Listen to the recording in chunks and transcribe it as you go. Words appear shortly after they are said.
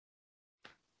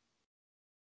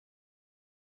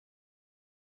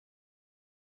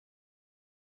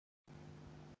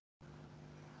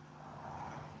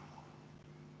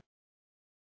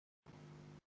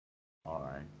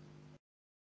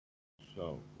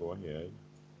So go ahead.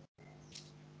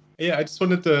 Yeah, I just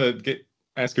wanted to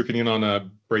ask your opinion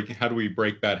on breaking. How do we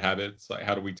break bad habits? Like,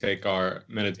 how do we take our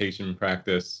meditation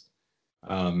practice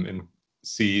and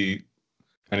see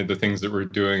kind of the things that we're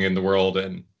doing in the world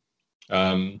and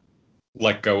um,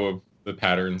 let go of the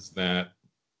patterns that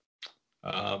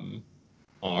um,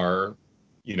 are,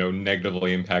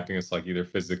 negatively impacting us, like either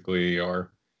physically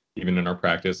or even in our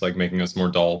practice, like making us more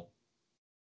dull.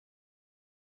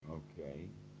 Okay.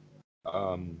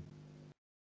 Um,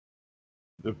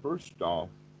 the first off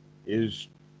is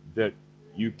that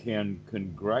you can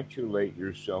congratulate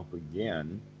yourself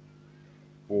again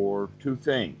for two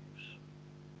things.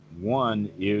 One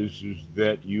is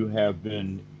that you have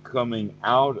been coming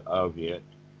out of it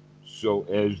so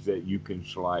as that you can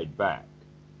slide back.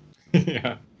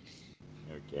 Yeah,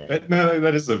 Okay. no,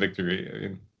 that is a victory. I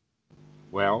mean,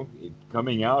 Well,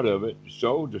 coming out of it,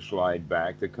 so to slide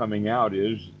back, the coming out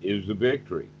is the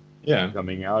victory. yeah.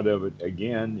 Coming out of it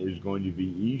again is going to be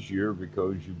easier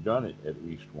because you've done it at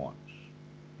least once.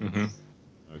 Hmm.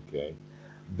 Okay.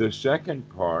 The second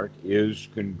part is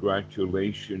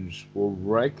congratulations for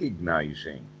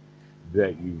recognizing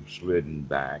that you've slidden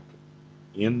back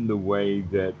in the way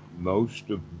that most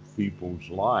of people's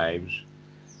lives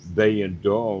they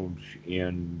indulge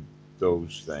in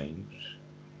those things.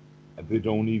 They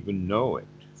don't even know it,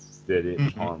 that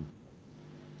it's Hmm. harmful.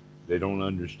 They don't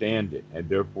understand it, and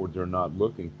therefore they're not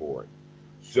looking for it.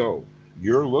 So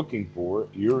you're looking for it,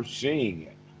 you're seeing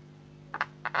it.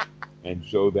 And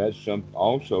so that's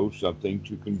also something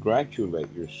to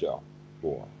congratulate yourself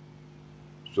for.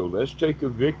 So let's take a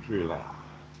victory lap.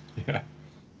 Yeah.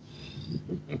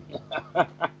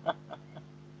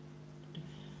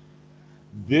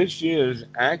 This is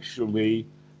actually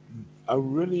a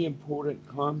really important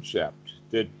concept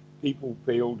that people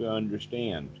fail to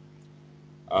understand.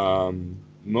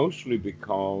 Mostly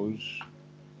because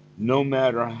no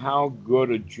matter how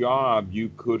good a job you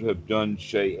could have done,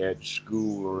 say, at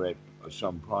school or at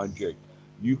some project,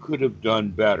 you could have done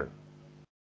better.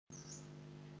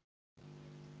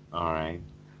 All right.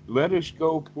 Let us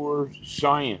go for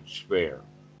science fair.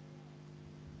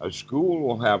 A school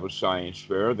will have a science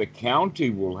fair, the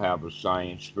county will have a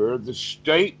science fair, the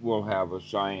state will have a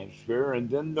science fair, and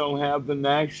then they'll have the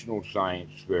national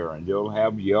science fair, and they'll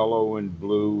have yellow and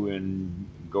blue and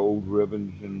gold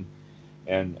ribbons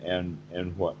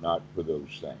and whatnot for those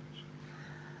things.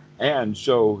 And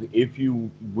so if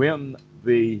you win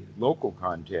the local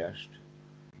contest,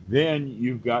 then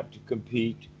you've got to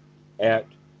compete at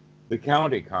the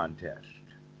county contest.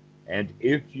 And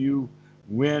if you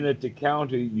win at the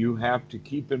county, you have to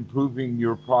keep improving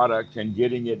your product and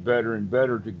getting it better and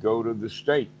better to go to the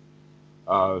state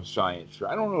science fair.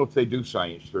 I don't know if they do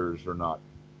science fairs or not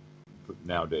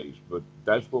nowadays, but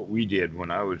that's what we did when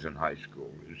I was in high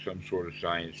school. It was some sort of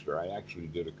science fair. I actually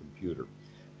did a computer.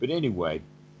 But anyway,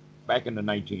 back in the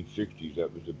 1960s,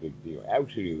 that was a big deal.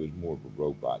 Actually, it was more of a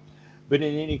robot. But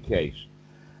in any case,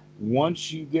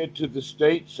 once you get to the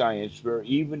state science fair,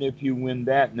 even if you win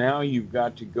that, now you've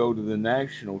got to go to the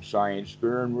national science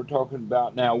fair. And we're talking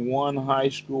about now one high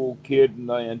school kid in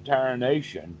the entire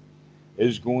nation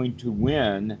is going to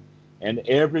win, and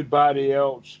everybody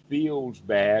else feels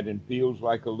bad and feels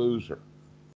like a loser.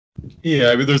 Yeah,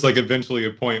 I mean, there's like eventually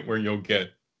a point where you'll get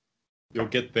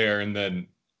there, and then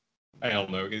I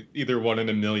don't know, either one in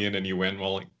a million and you win,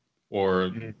 well, like,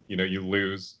 or you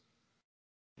lose.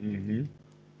 Mm-hmm.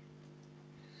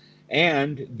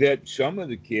 And that some of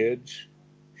the kids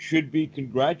should be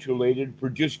congratulated for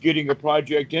just getting a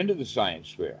project into the science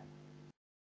fair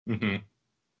Hmm.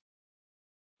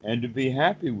 and to be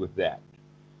happy with that.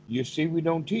 You see, we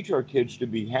don't teach our kids to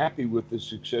be happy with the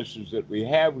successes that we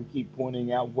have. We keep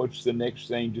pointing out what's the next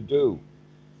thing to do.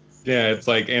 Yeah, it's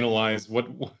like analyze what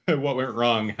went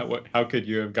wrong. How could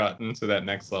you have gotten to that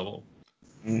next level,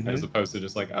 Hmm. as opposed to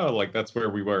just like, oh, like that's where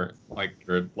we were, like,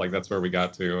 or like that's where we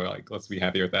got to. Like, let's be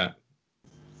happy with that.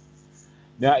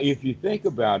 Now, if you think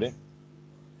about it,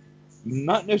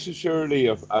 not necessarily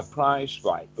a prize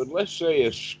fight, but let's say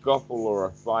a scuffle or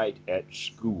a fight at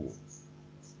school,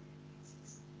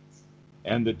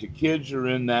 and that the kids are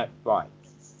in that fight.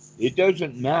 It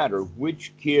doesn't matter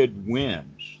which kid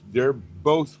wins, they're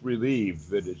both relieved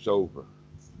that it's over.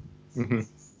 Hmm.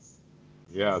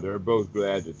 Yeah, they're both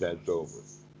glad that that's over.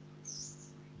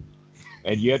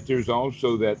 And yet there's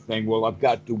also that thing, well, I've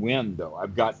got to win, though.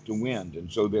 I've got to win.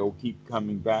 And so they'll keep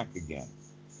coming back again.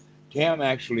 Tam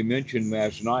actually mentioned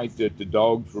last night that the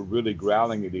dogs were really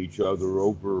growling at each other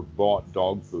over bought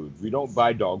dog food. We don't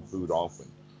buy dog food often,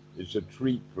 it's a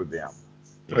treat for them.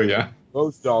 Oh yeah.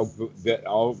 Most dog food that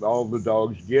all the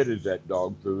dogs get is that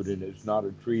dog food, and it's not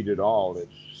a treat at all.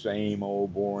 It's the same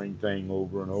old boring thing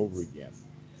over and over again.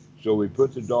 So we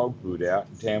put the dog food out,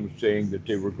 and Tam was saying that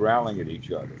they were growling at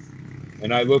each other.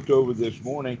 And I looked over this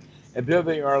morning, and there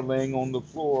they are laying on the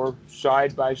floor,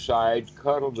 side by side,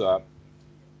 cuddled up.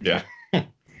 Yeah.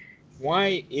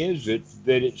 Why is it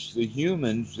that it's the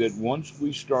humans that once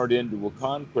we start into a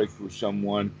conflict with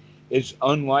someone, it's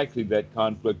unlikely that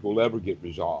conflict will ever get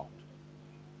resolved?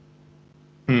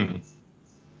 Hmm.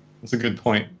 That's a good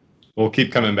point. We'll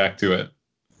keep coming back to it.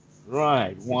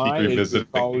 Right. We'll keep Why is revisiting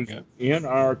because it. in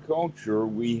our culture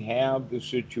we have the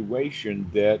situation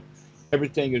that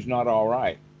everything is not all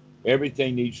right.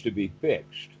 Everything needs to be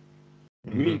fixed.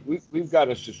 Hmm. We've got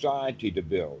a society to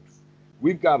build.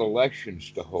 We've got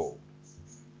elections to hold.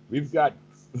 We've got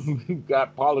we've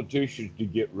got politicians to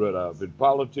get rid of and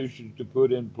politicians to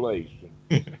put in place.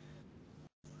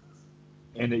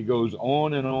 And it goes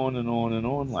on and on and on and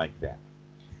on like that.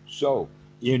 So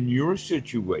in your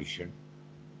situation,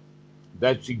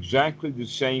 that's exactly the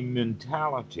same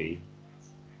mentality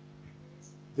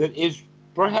that is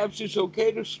perhaps it's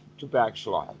okay to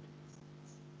backslide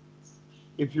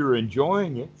if you're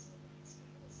enjoying it.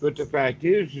 But the fact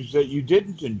is that you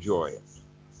didn't enjoy it.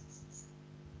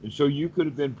 And so you could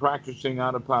have been practicing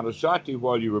anapanasati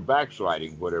while you were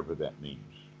backsliding, whatever that means.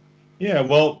 Yeah,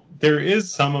 well, there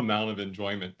is some amount of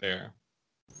enjoyment there.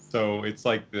 So it's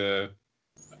like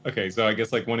okay, so I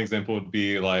guess like one example would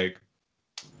be like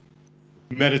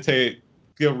meditate,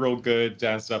 feel real good,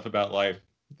 jazz stuff about life,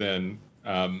 then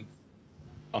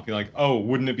I'll be like, oh,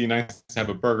 wouldn't it be nice to have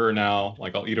a burger now?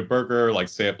 Like I'll eat a burger, like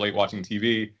stay up late watching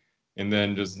TV, and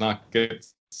then just not get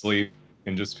sleep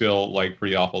and just feel like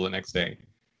pretty awful the next day.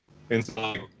 And so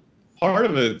like part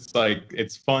of it's like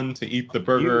it's fun to eat the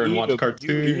burger and watch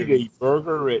You eat a cartoons.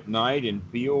 burger at night and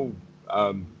feel,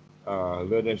 um,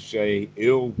 let us say,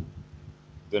 ill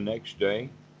the next day.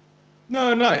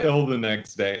 No, not ill the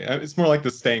next day. It's more like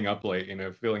the staying up late,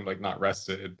 feeling like not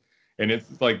rested. And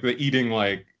it's like the eating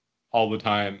like all the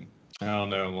time. I don't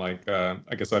know, like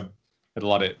I guess I've had a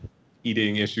lot of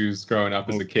eating issues growing up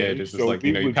as a kid. Okay, It's just so like, we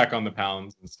you would pack on the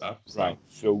pounds and stuff. right. So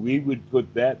So we would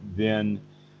put that then.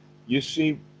 You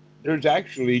see, there's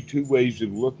actually two ways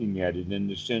of looking at it in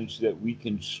the sense that we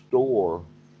can store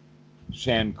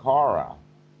sankara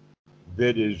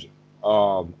that is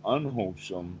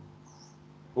unwholesome,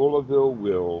 full of ill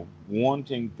will,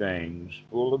 wanting things,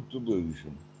 full of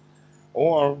delusion.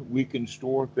 Or we can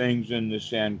store things in the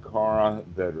sankara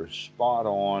that are spot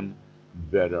on,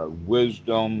 that are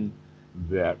wisdom,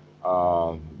 that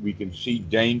we can see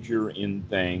danger in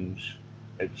things,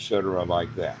 etc.,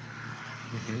 like that.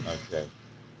 mhm. Okay.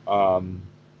 Um,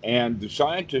 and the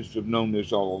scientists have known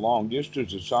this all along. Just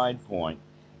as a side point,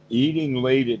 eating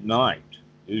late at night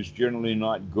is generally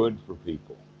not good for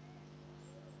people.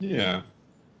 Yeah.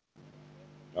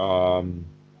 Um,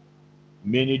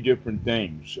 Many different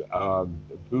things.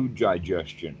 Food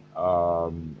digestion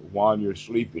while you're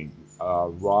sleeping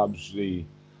robs the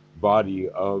body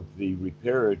of the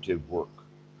reparative work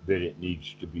that it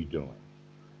needs to be doing,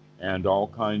 and all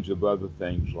kinds of other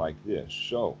things like this.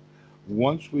 So,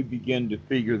 once we begin to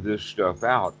figure this stuff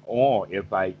out, or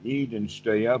if I eat and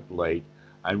stay up late,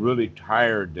 I'm really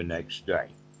tired the next day.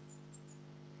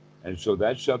 And so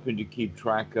that's something to keep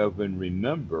track of and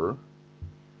remember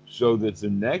so that the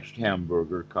next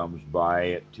hamburger comes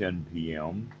by at 10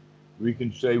 p.m., we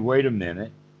can say, wait a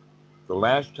minute, the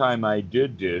last time I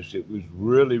did this, it was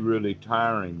really, really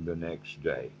tiring the next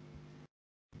day.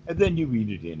 And then you eat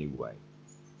it anyway.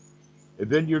 And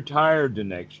then you're tired the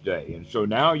next day. And so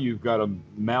now you've got a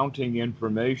mounting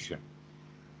information.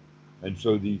 And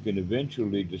so that you can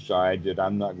eventually decide that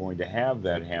I'm not going to have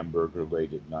that hamburger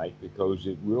late at night because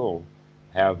it will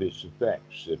have its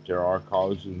effects, that there are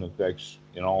causes and effects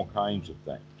in all kinds of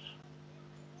things.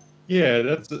 Yeah,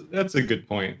 that's a good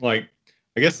point. Like,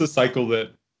 I guess the cycle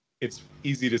that it's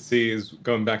easy to see is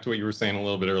going back to what you were saying a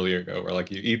little bit earlier ago, where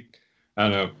like you eat, I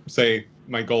don't know, say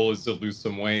my goal is to lose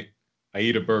some weight. I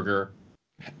eat a burger.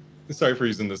 Sorry for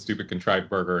using the stupid contrived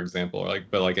burger example,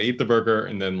 but like I eat the burger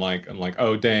and then like I'm like,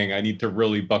 oh dang, I need to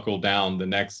really buckle down the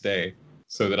next day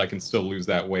so that I can still lose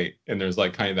that weight. And there's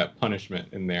like kind of that punishment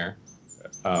in there.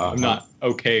 Uh I'm huh. not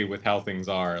okay with how things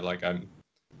are. Like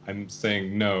I'm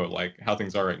saying no, like how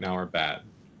things are right now are bad.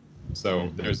 So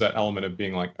Hmm. there's that element of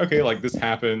being like, okay, like this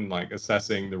happened, like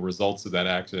assessing the results of that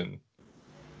action,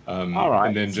 All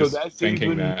and right. then So just that's thanking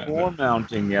even that. more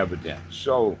mounting evidence.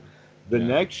 So the Yeah,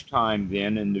 next time,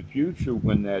 then in the future,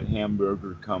 when that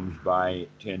hamburger comes by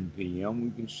at 10 p.m.,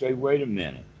 we can say, wait a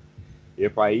minute.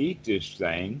 If I eat this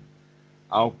thing,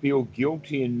 I'll feel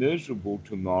guilty and miserable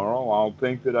tomorrow. I'll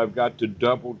think that I've got to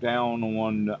double down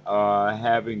on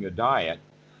having a diet.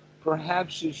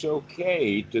 Perhaps it's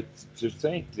okay to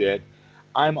think that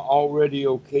I'm already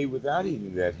okay without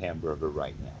eating that hamburger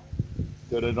right now,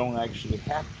 that I don't actually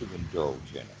have to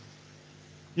indulge in it.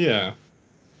 Yeah.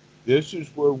 This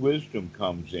is where wisdom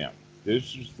comes in.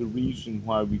 This is the reason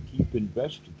why we keep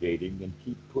investigating and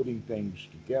keep putting things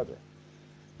together.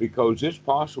 Because it's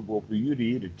possible for you to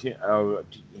eat a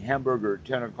hamburger at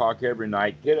 10 o'clock every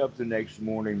night, get up the next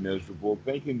morning miserable,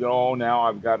 thinking that, oh, now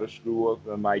I've got to screw up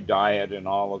on my diet and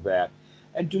all of that,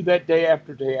 and do that day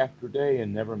after day after day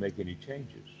and never make any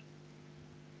changes.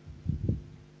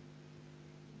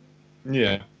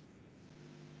 Yeah.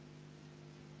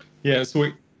 Yeah.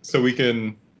 So we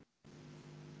can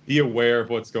be aware of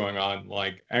what's going on,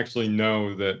 like actually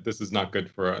know that this is not good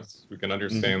for us. We can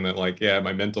Mm-hmm. understand that, like, yeah,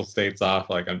 my mental state's off.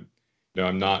 Like I'm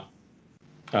not.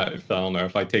 If I don't know,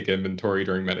 if I take inventory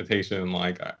during meditation,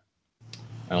 like I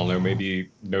don't know,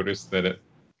 maybe notice that it's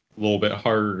a little bit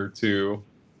harder to.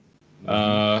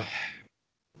 Mm-hmm. Uh,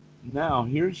 Now,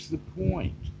 here's the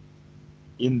point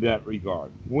in that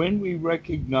regard. When we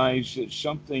recognize that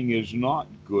something is not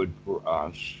good for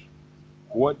us,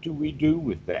 what do we do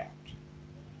with that?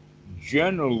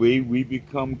 Generally we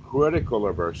become critical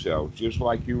of ourselves, just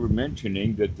like you were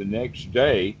mentioning that the next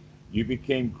day you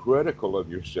became critical of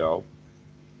yourself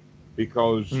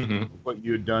because mhm, of what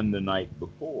you had done the night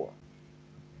before.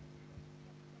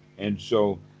 And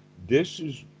so this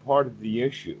is part of the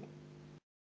issue,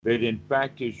 that in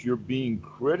fact is you're being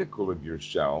critical of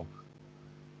yourself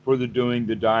for the doing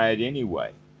the diet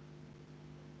anyway.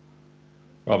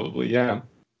 probably, yeah.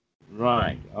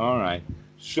 Right, all right.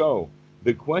 So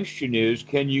the question is,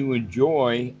 can you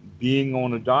enjoy being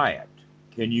on a diet?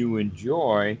 Can you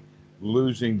enjoy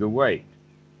losing the weight?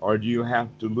 Or do you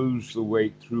have to lose the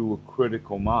weight through a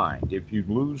critical mind? If you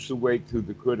lose the weight through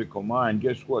the critical mind,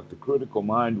 guess what? The critical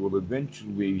mind will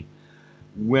eventually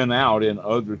win out in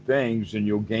other things and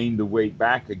you'll gain the weight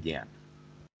back again.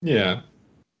 Yeah.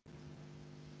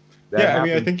 That Yeah, I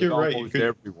mean, I happens think with you're right. almost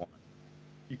everyone.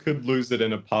 You could lose it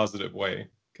in a positive way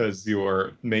because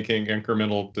you're making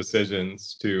incremental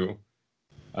decisions to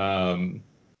um,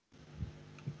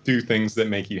 do things that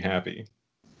make you happy,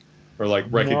 or like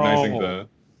recognizing No, the.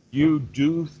 Oh,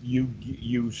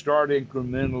 you start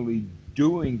incrementally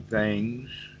doing things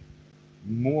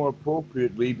more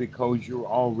appropriately because you're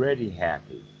already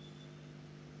happy.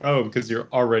 oh, because you're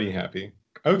already happy.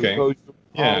 Okay. Because you're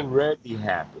Yeah, already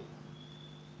happy.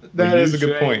 When that you is a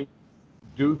good point. say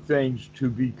do things to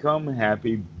become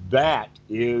happy, that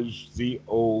is the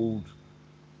old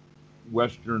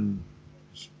Western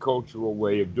cultural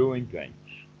way of doing things.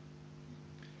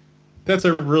 That's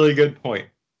a really good point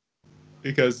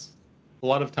because a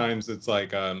lot of times it's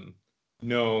like,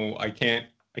 no, I can't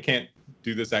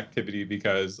do this activity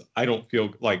because I don't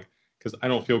feel like, because I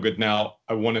don't feel good now.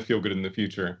 I want to feel good in the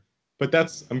future. But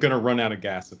I'm going to run out of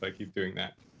gas if I keep doing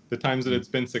that. The times that it's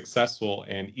been successful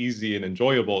and easy and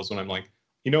enjoyable is when I'm like,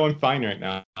 I'm fine right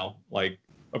now. Like,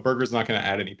 a burger's not going to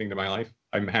add anything to my life.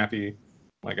 I'm happy.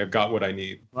 Like, I've got what I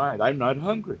need. Right, I'm not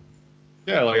hungry.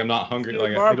 Yeah, like I'm not hungry. Okay,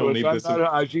 Like I don't marvelous. need I'm this. not.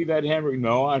 I see that hamburger.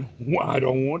 No, I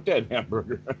don't want that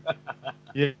hamburger.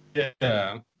 Yeah,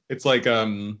 yeah. It's like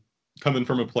coming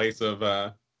from a place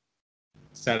of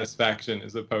satisfaction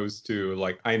as opposed to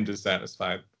like I'm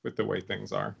dissatisfied with the way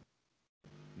things are.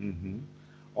 Hmm.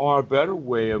 Or a better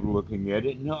way of looking at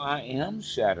it, no, I am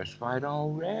satisfied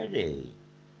already.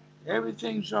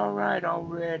 Everything's all right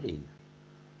already,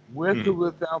 with or Hmm.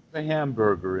 without the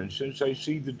hamburger. And since I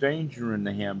see the danger in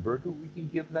the hamburger, we can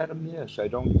give that a miss. I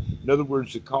don't, in other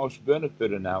words, the cost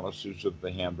benefit analysis of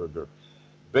the hamburger.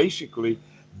 Basically,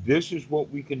 this is what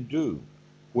we can do.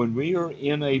 When we are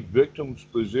in a victim's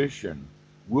position,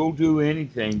 we'll do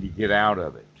anything to get out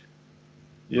of it.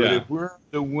 But Yeah. if we're in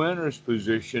the winner's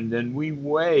position, then we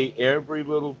weigh every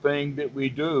little thing that we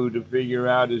do to figure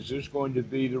out, is this going to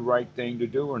be the right thing to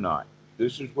do or not?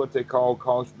 This is what they call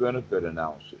cost benefit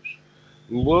analysis.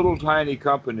 Little tiny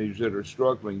companies that are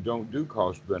struggling don't do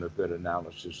cost benefit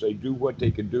analysis. They do what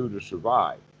they can do to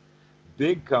survive.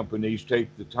 Big companies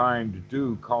take the time to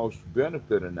do cost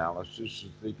benefit analysis so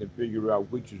they can figure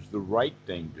out which is the right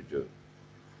thing to do.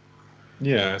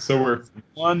 Yeah. So we're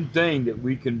One thing that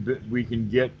we can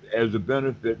get as a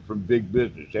benefit from big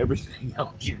business. Everything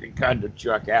else you can kind of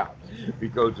chuck out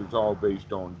because it's all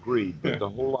based on greed. But yeah, the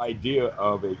whole idea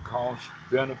of a cost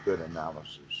benefit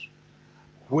analysis,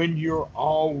 when you're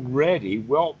already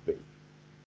wealthy,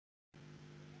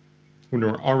 when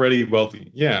we're already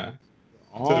wealthy. Yeah.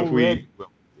 So if already we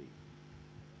wealthy.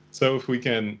 so if we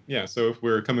can, yeah, so if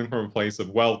we're coming from a place of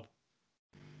wealth,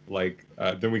 like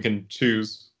then we can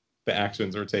choose the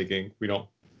actions we're taking. We don't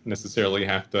necessarily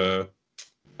have to,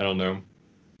 I don't know,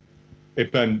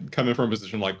 if I'm coming from a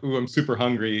position like, ooh, I'm super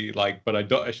hungry, like, but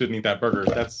I shouldn't eat that burger.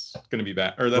 That's going to be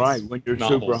bad, or Right. that's When you're not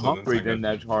super wholesome. It's hungry, not then good.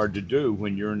 that's hard to do.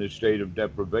 When you're in a state of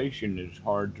deprivation, it's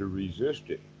hard to resist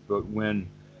it. But when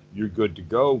you're good to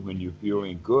go, when you're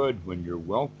feeling good, when you're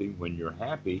wealthy, when you're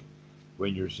happy,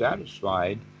 when you're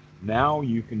satisfied, now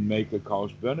you can make a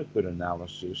cost benefit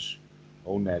analysis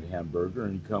on that hamburger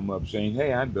and come up saying,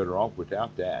 hey, I'm better off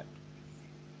without that.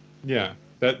 Yeah,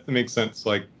 that makes sense.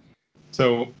 Like,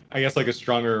 so I guess like a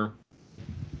stronger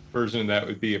version of that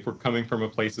would be if we're coming from a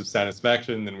place of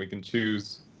satisfaction, then we can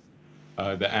choose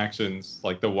the actions,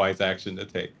 like the wise action to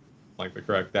take, like the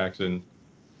correct action.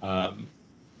 Um,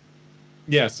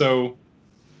 yeah, so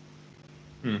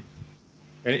hmm.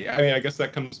 And I mean, I guess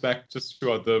that comes back just to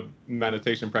the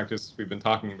meditation practice we've been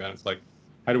talking about. It's like,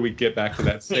 how do we get back to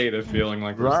that state of feeling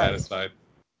like we're Right. satisfied?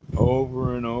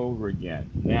 Over and over again.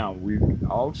 Now, we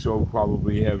also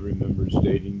probably have remembered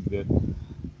stating that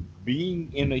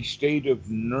being in a state of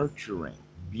nurturing,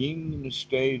 being in a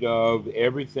state of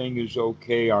everything is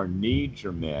okay, our needs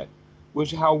are met,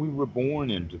 was how we were born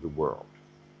into the world.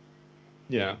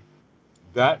 Yeah.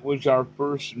 That was our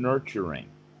first nurturing.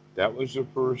 That was the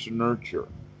first nurture.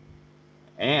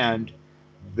 And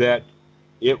that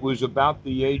it was about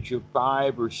the age of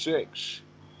 5 or 6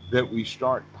 that we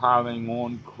start piling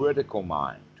on critical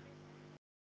mind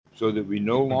so that we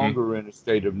no Hmm. longer in a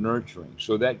state of nurturing.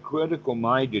 So that critical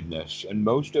mindedness, and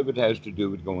most of it has to do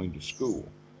with going to school.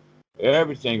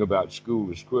 Everything about school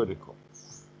is critical.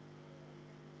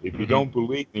 If you Hmm. don't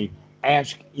believe me,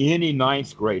 ask any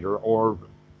ninth grader or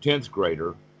 10th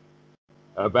grader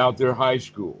about their high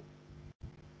school,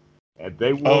 and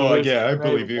they will Oh, list yeah, I a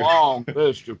believe you. long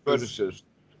list of Those, criticisms.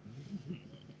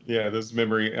 yeah, those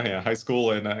memory, yeah, high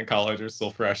school and college are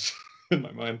still fresh in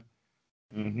my mind.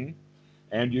 Hmm.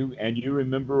 And you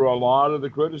remember a lot of the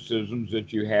criticisms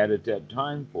that you had at that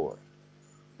time for it.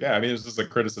 Yeah, I mean, it's just a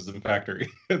criticism factory.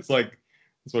 It's like,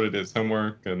 that's what it is,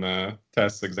 homework and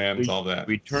tests, exams, We all that.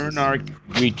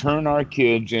 we turn our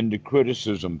kids into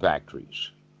criticism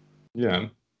factories. Yeah.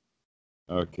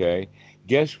 Okay.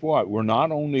 Guess what? We're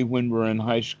not only when we're in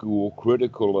high school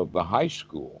critical of the high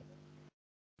school,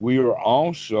 we are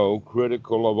also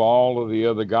critical of all of the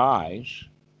other guys,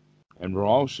 and we're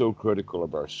also critical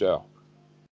of ourselves,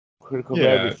 critical of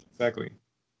Yeah, everything. exactly.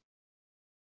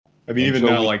 I mean, And even so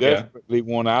now, we like, yeah. desperately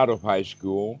want out of high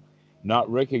school, not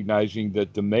recognizing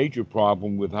that the major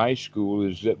problem with high school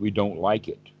is that we don't like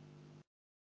it.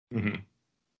 Hmm.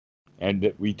 And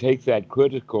that we take that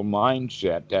critical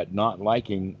mindset, that not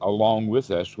liking, along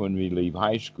with us when we leave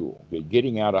high school. That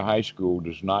getting out of high school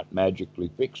does not magically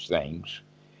fix things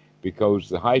because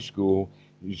the high school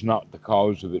is not the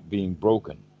cause of it being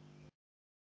broken.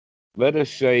 Let us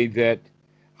say that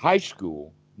high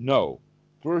school, no.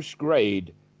 First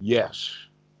grade, yes.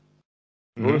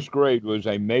 Hmm. First grade was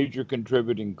a major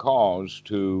contributing cause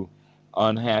to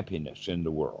unhappiness in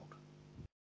the world.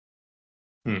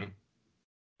 Hmm.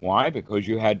 Why? Because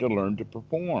you had to learn to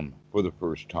perform for the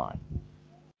first time.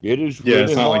 It is Yeah, really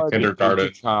it's not like hard to teach a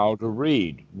kindergarten. child to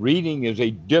read. Reading is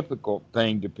a difficult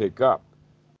thing to pick up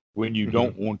when you Hmm.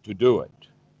 don't want to do it.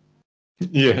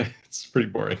 Yeah, it's pretty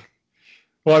boring.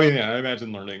 Well, I mean, yeah, I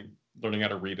imagine learning how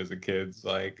to read as a kid's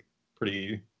like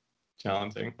pretty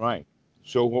challenging. Right.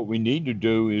 So, what we need to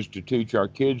do is to teach our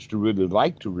kids to really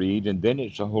like to read, and then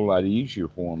it's a whole lot easier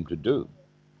for them to do.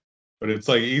 But it's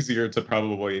like easier to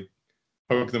probably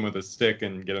poke them with a stick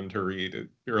and get them to read,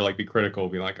 or like be critical,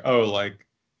 be like, oh, like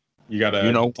you got You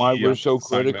a know why D we're on so this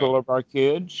assignment. critical of our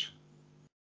kids?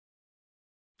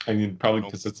 I mean, You probably know,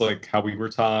 because it's like how we were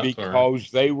taught, or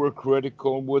because they were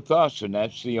critical with us, and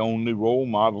that's the only role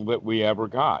model that we ever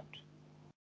got.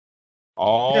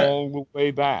 yeah, All the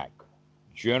way back,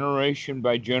 generation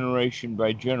by generation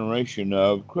by generation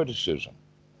of criticism.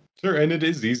 sure. And it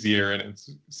is easier, and it's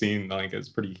seen like as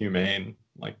pretty humane.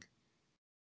 Like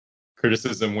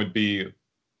criticism would be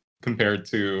compared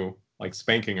to like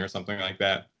spanking or something like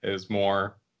that is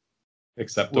more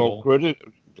Well, acceptable.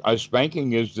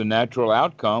 spanking is the natural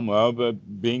outcome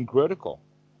of being critical.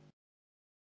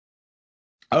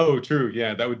 Oh, true.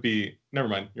 Yeah, that would be. Never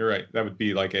mind. You're right. That would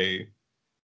be like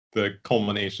the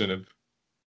culmination of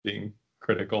being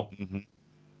critical. Hmm.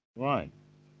 Right.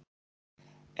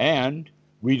 And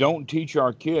we don't teach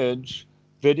our kids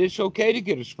that it's okay to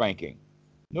get a spanking.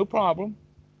 No problem.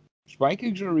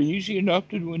 Spankings are easy enough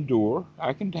to endure.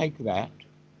 I can take that.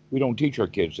 We don't teach our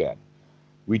kids that.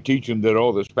 We teach them that,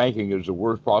 oh, the spanking is the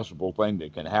worst possible thing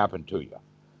that can happen to you.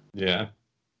 Yeah.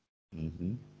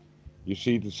 Hmm. You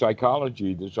see the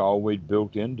psychology that's always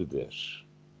built into this.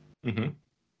 Mm-hmm.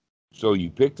 So you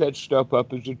pick that stuff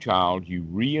up as a child, you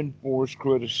reinforce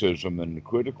criticism and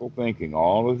critical thinking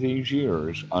all of these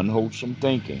years, unwholesome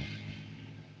thinking,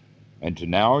 and to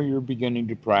now you're beginning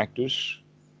to practice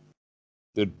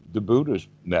the Buddhist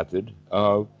method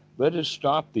of let us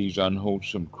stop these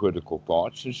unwholesome critical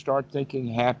thoughts and start thinking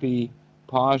happy,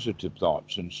 positive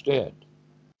thoughts instead.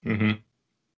 Mm-hmm.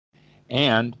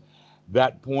 And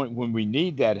that point when we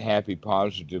need that happy,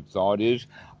 positive thought is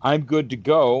I'm good to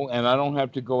go and I don't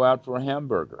have to go out for a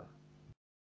hamburger.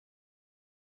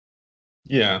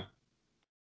 Yeah.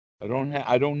 I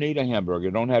don't need a hamburger.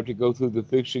 I don't have to go through the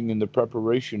fixing and the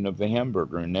preparation of the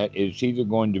hamburger. And that is either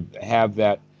going to have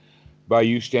that by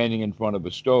you standing in front of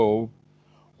a stove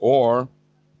or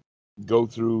go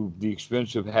through the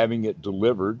expense of having it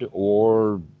delivered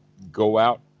or go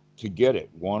out to get it.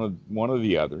 One of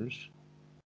the others.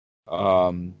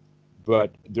 Um,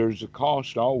 but there's a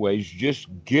cost always just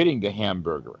getting the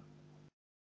hamburger.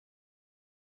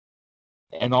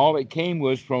 And all it came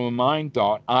was from a mind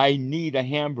thought, I need a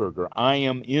hamburger. I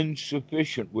am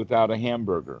insufficient without a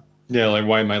hamburger. Yeah, like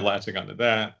why am I latching onto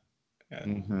that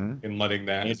and Hmm. letting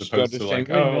that as Instead opposed of to saying, like,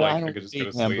 wait a oh, minute, I like I don't could just go need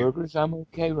to sleep. hamburgers. I'm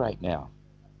okay right now.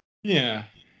 Yeah.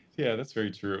 Yeah, that's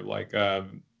very true. Like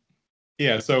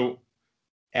yeah, so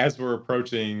as we're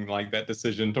approaching like that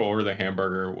decision to order the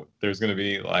hamburger, there's going to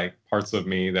be like parts of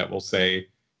me that will say,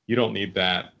 you don't need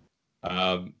that.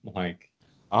 Like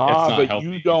it's Ah, not but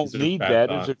you healthy. don't These are need bad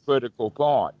that as a thoughts. critical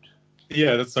thought.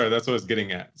 Yeah, that's sorry, that's what I was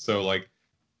getting at. So like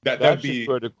that would That's a be,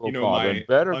 critical thought. A my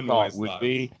better thought unwise would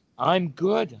be, thoughts. I'm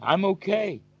good. I'm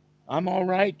okay. I'm all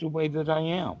right the way that I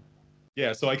am.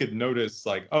 Yeah, so I could notice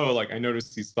like, oh, like I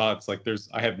notice these thoughts, like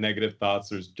I have negative thoughts,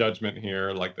 there's judgment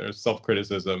here, like there's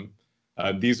self-criticism.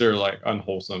 These are like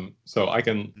unwholesome. So I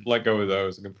can let go of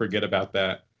those. I can forget about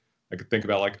that. I could think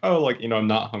about like, oh, like, I'm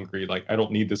not hungry. Like I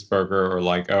don't need this burger, or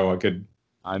like, oh, I could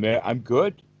I'm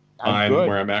good. I'm find good.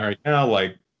 where I'm at right now.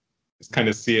 Like just kind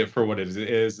of see it for what it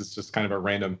is. It's just kind of a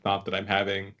random thought that I'm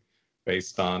having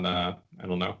based on I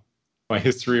don't know, my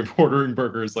history of ordering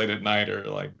burgers late at night or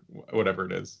like whatever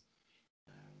it is.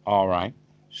 All right.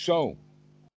 So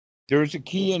there's a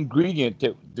key ingredient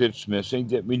that's missing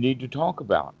that we need to talk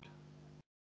about.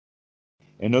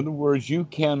 In other words, you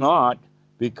cannot,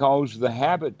 because the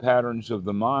habit patterns of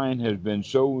the mind has been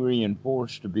so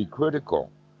reinforced to be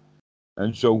critical.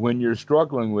 And so when you're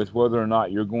struggling with whether or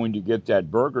not you're going to get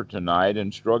that burger tonight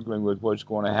and struggling with what's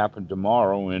going to happen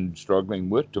tomorrow and struggling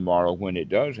with tomorrow when it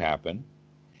does happen,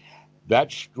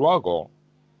 that struggle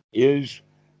is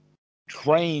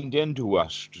trained into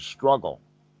us to struggle.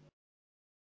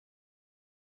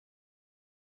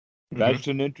 Hmm. That's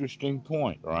an interesting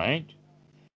point, right?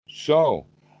 So,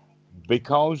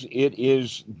 because it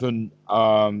is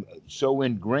so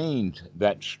ingrained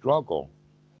that struggle,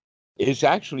 it's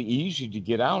actually easy to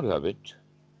get out of it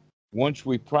once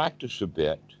we practice a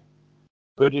bit,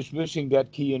 but it's missing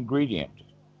that key ingredient.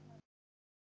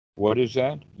 What is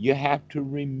that? You have to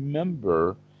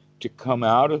remember to come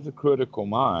out of the critical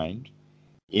mind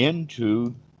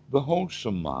into the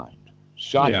wholesome mind. Yeah.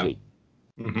 Sati.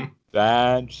 Hmm.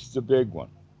 That's the big one.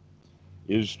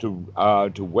 Is to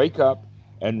wake up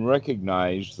and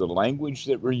recognize the language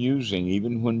that we're using,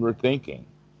 even when we're thinking,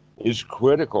 is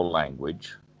critical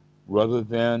language rather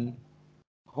than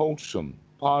wholesome,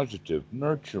 positive,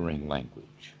 nurturing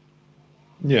language.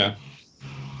 Yeah.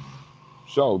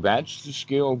 So that's the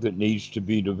skill that needs to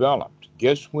be developed.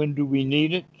 Guess when do we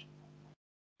need it?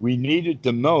 We need it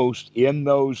the most in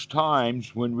those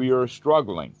times when we are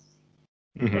struggling.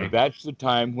 And Hmm. that's the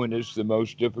time when it's the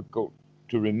most difficult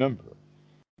to remember.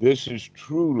 This is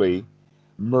truly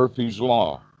Murphy's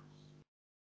Law.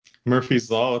 Murphy's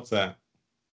Law, what's that?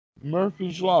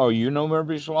 Murphy's Law, you know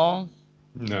Murphy's Law?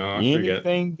 No, I forget.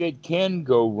 Anything that can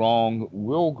go wrong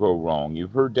will go wrong.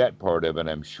 You've heard that part of it,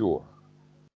 I'm sure.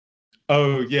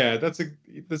 Oh yeah, that's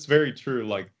very true.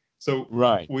 Like, so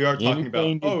Right. we are talking about,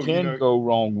 Anything that oh, can go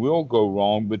wrong will go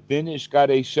wrong, but then it's got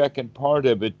a second part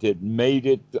of it that made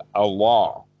it a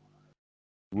law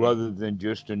mm, rather than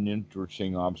just an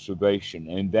interesting observation.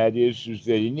 And that is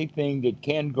that anything that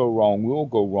can go wrong will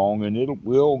go wrong, and it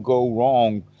will go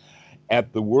wrong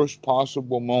at the worst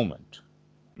possible moment,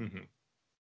 hmm,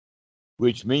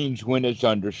 which means when it's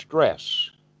under stress.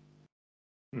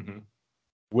 hmm.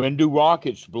 When do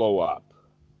rockets blow up?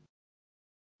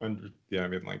 Yeah, I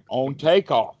mean like On when the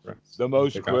takeoff, rest the and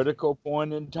most take off. critical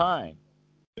point in time.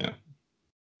 Yeah.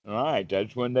 All right,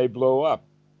 that's when they blow up.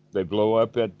 They blow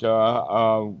up at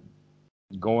going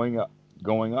up,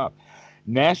 going up.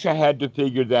 NASA had to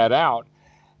figure that out,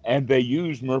 and they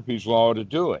used Murphy's law to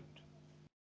do it.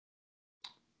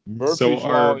 So Murphy's Law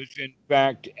our is, in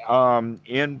fact,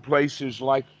 in places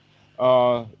like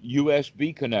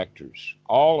USB connectors.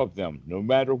 All of them, no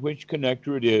matter which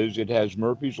connector it is, it has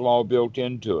Murphy's Law built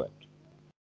into it.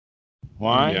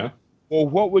 Why? yeah, Well,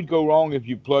 what would go wrong if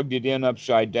you plugged it in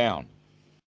upside down?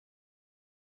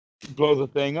 Blow the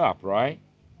thing up, right?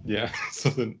 yeah,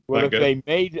 something Well, not good.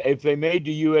 if they made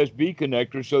the USB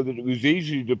connector so that it was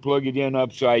easy to plug it in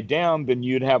upside down, then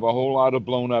you'd have a whole lot of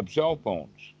blown up cell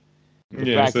phones. The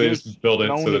Yeah, so fact they is, just build you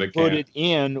can it so that only it put can't. it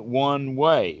in one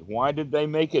way. Why did they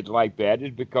make it like that?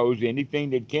 Is because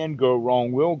anything that can go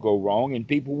wrong will go wrong, and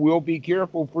people will be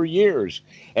careful for years.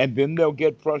 And then they'll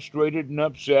get frustrated and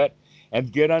upset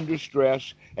and get under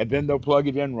stress, and then they'll plug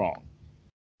it in wrong.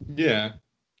 Yeah.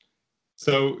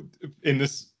 So in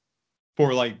this,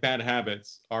 for like bad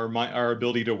habits, our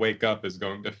ability to wake up is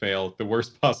going to fail at the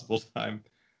worst possible time.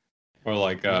 Or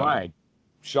like Right.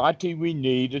 Sati we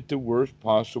need at the worst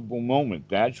possible moment.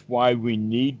 That's why we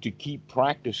need to keep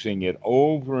practicing it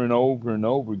over and over and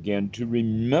over again to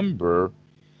remember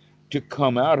to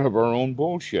come out of our own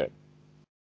bullshit.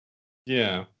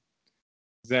 yeah,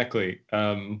 exactly.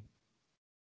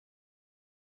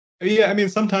 Yeah, I mean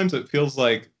sometimes it feels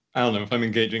like I don't know if I'm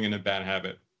engaging in a bad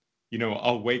habit.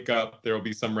 I'll wake up, there will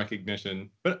be some recognition.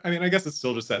 But I mean, I guess it's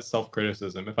still just that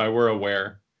self-criticism. If I were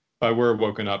aware, if I were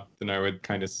woken up, then I would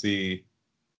kind of see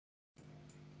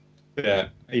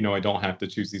that, I don't have to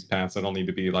choose these paths. I don't need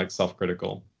to be like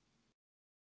self-critical.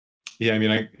 Yeah, I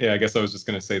mean, I guess I was just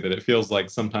going to say that it feels like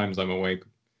sometimes I'm awake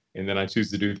and then I choose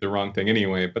to do the wrong thing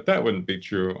anyway, but that wouldn't be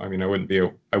true. I mean, I wouldn't be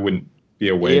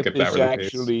awake If if that it's were the case.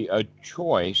 actually a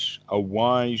choice, a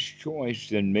wise choice,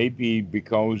 then maybe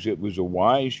because it was a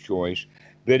wise choice,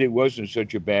 that it wasn't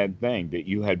such a bad thing, that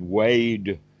you had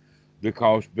weighed the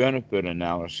cost benefit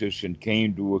analysis and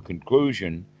came to a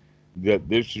conclusion that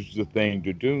this is the thing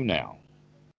to do now.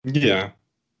 Yeah.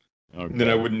 And then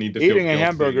I Okay. wouldn't need to feel Eating a guilty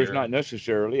hamburger is or not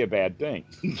necessarily a bad thing.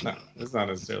 no, it's not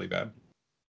necessarily bad.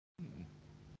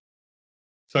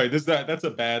 Sorry, that's a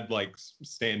bad like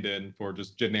stand-in for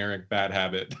just generic bad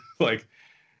habit, like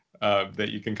that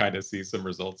you can kind of see some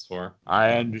results for.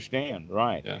 I understand,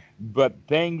 right. Yeah, But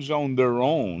things on their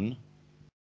own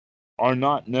are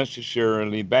not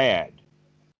necessarily bad.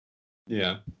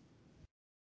 yeah,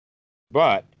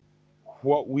 But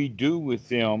what we do with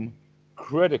them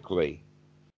critically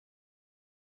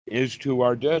is to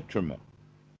our detriment.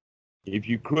 If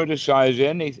you criticize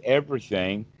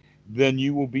everything, then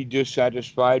you will be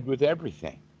dissatisfied with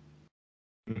everything.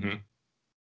 hmm,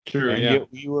 true, yeah,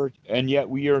 And yet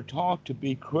we are taught to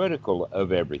be critical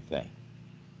of everything.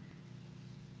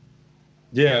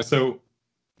 yeah. So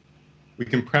we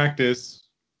can practice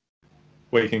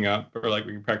waking up, or like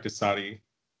we can practice sati,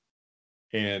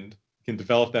 and can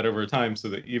develop that over time, so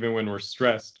that even when we're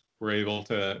stressed, we're able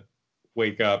to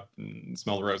wake up and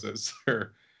smell the roses.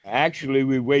 Or Actually,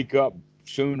 we wake up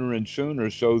sooner and sooner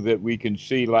so that we can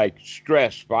see like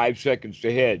stress 5 seconds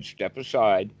ahead, step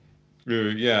aside.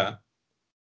 yeah.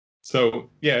 So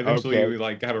yeah, eventually Okay. we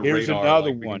like have a Here's radar, another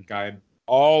like we can one. guide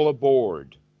All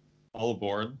aboard. all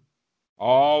aboard.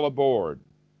 All aboard.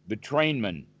 The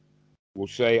trainman will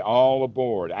say all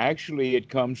aboard. Actually, it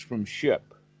comes from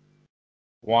ship.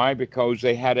 Why? Because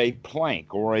they had a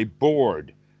plank or a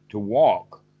board to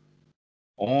walk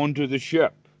onto the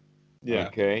ship. Yeah.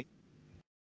 Okay.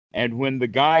 And when the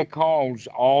guy calls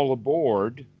all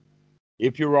aboard,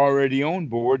 if you're already on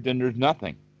board, then there's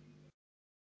nothing.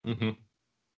 Hmm.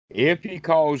 If he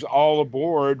calls all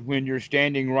aboard when you're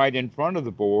standing right in front of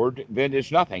the board, then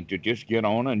it's nothing to just get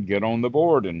on and get on the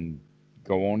board and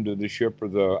go onto the ship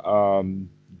or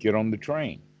get on the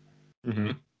train.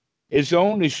 Hmm. It's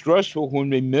only stressful when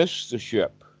we miss the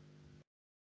ship.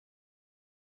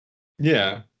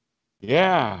 Yeah.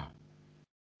 Yeah.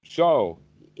 So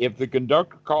if the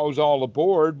conductor calls all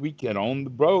aboard, we get on the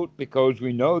boat because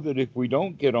we know that if we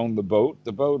don't get on the boat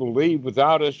will leave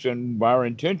without us. And our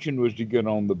intention was to get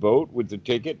on the boat with the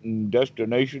ticket and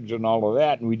destinations and all of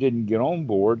that, and we didn't get on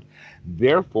board.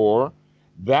 Therefore,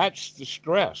 that's the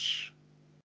stress.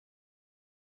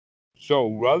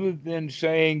 So rather than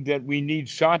saying that we need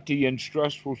sati in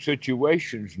stressful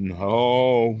situations,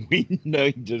 no, we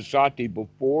need the sati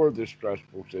before the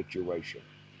stressful situation.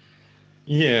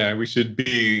 Yeah, we should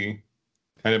be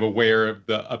kind of aware of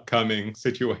the upcoming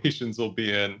situations we'll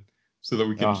be in so that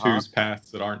we can Uh huh. choose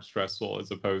paths that aren't stressful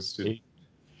as opposed to,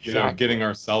 getting Exactly.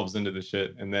 ourselves into the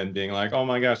shit and then being like, oh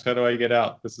my gosh, how do I get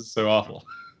out? This is so awful.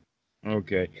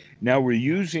 Okay. Now we're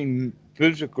using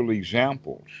physical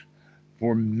examples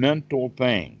for mental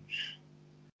things.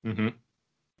 Hmm.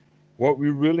 What we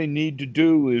really need to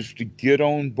do is to get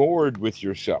on board with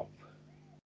yourself.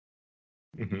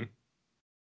 Hmm.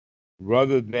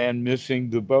 rather than missing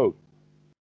the boat.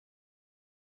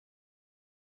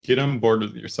 Get on board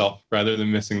with yourself rather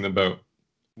than missing the boat.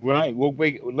 Right. Well,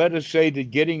 let us say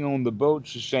that getting on the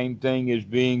boat's the same thing as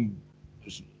being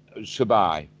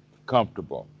sabai,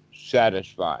 comfortable,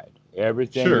 satisfied.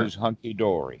 Everything Sure. is hunky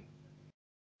dory.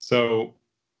 So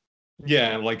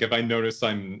yeah, like if I notice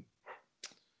I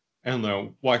don't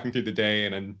know, walking through the day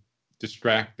and I'm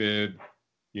distracted,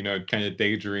 kind of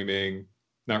daydreaming,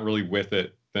 not really with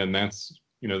it, then that's,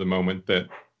 the moment that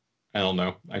I don't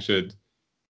know, I should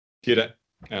get it,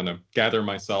 I don't know, gather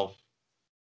myself,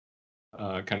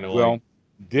 kind of like Well,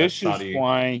 that this is sati.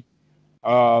 why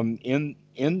in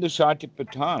the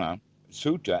Satipatthana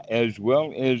Sutta, as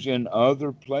well as in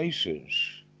other places,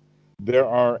 there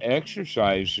are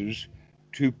exercises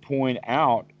to point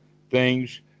out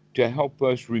things to help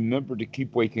us remember to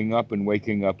keep waking up and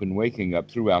waking up and waking up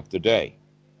throughout the day.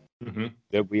 Hmm.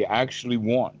 That we actually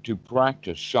want to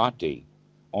practice sati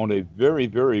on a very,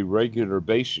 very regular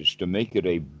basis to make it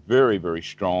a very, very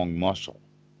strong muscle.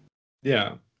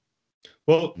 Yeah.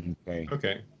 Well, Okay.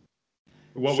 okay.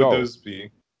 What would So, those be?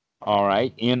 all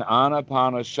right, in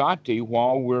anapanasati,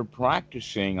 while we're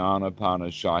practicing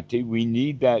anapanasati, we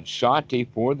need that sati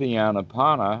for the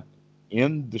anapana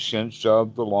in the sense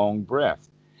of the long breath.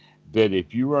 That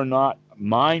if you are not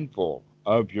mindful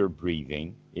of your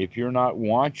breathing, if you're not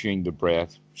watching the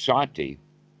breath, sati,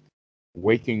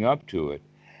 waking up to it,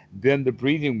 then the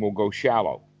breathing will go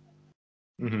shallow.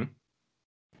 Hmm.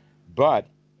 But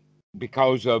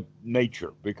because of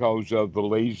nature, because of the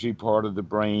lazy part of the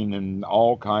brain and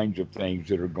all kinds of things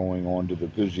that are going on to the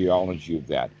physiology of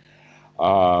that.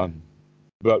 Uh,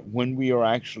 but when we are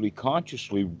actually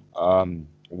consciously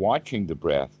watching the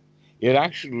breath, it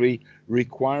actually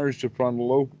requires the frontal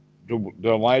lobe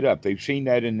to light up. They've seen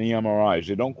that in the MRIs.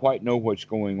 They don't quite know what's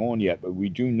going on yet, but we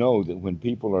do know that when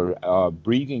people are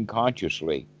breathing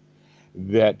consciously,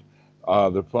 that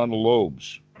the frontal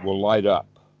lobes will light up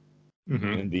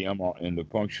Hmm. in the in the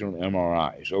functional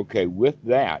MRIs. Okay, with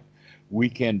that, we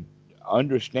can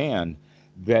understand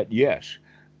that yes,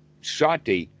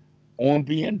 sati on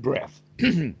the in breath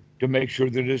to make sure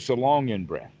that it's a long in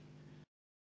breath.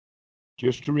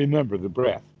 Just to remember the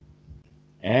breath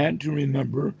and to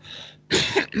remember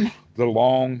the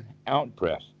long out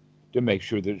breath to make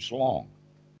sure that it's long.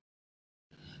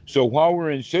 So while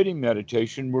we're in sitting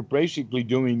meditation, we're basically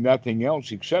doing nothing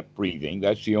else except breathing.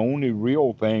 That's the only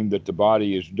real thing that the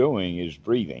body is doing is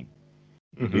breathing.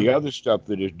 The Hmm. other stuff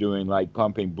that is doing, like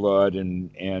pumping blood and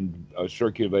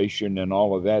circulation and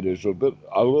all of that, is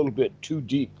a little bit too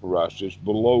deep for us. It's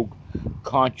below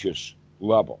conscious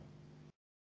level.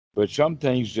 But some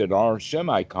things that are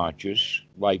semi-conscious,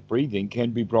 like breathing,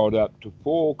 can be brought up to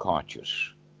full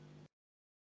conscious.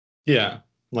 Yeah.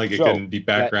 Like it So can be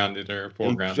that backgrounded or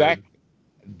foregrounded. exact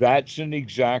that's an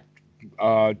exact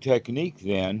technique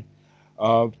then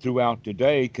throughout the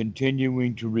day,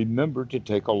 continuing to remember to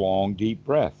take a long, deep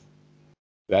breath.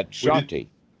 That's Would it, sati.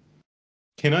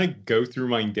 can I go through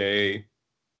my day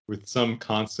with some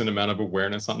constant amount of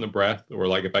awareness on the breath, or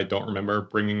like if I don't remember,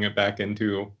 bringing it back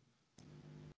into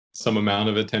some amount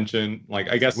of attention? Like,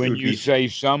 I guess it When would you be, say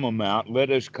some amount, let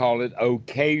us call it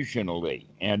occasionally.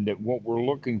 And that what we're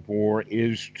looking for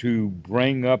is to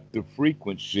bring up the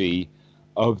frequency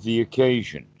of the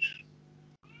occasions.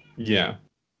 yeah.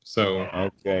 So,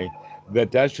 Okay.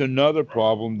 That's another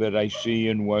problem that I see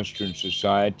in Western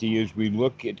society is we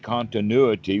look at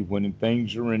continuity when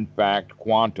things are in fact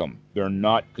quantum. They're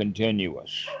not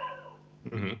continuous.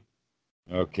 mhm.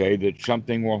 Okay, that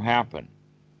something will happen.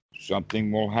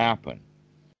 Something will happen.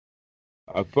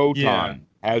 A Yeah. photon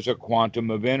has a quantum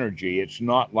of energy. It's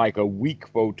not like a weak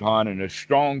photon and a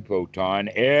strong photon.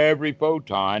 Every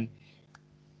photon,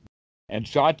 and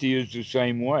sati is the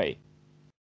same way.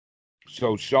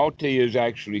 So sati is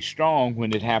actually strong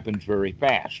when it happens very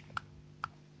fast.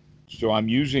 So I'm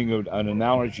using an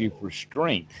analogy for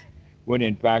strength when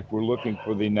in fact we're looking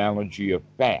for the analogy of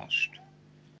fast.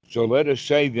 So let us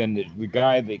say then that the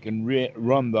guy that can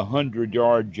run the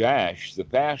 100-yard dash the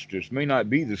fastest may not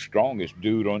be the strongest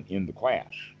dude in the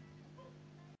class,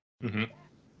 Hmm.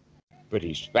 but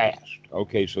he's fast.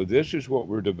 Okay, so this is what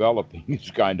we're developing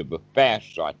is kind of a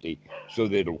fast sati so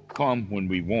that it'll come when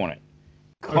we want it,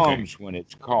 Okay. comes when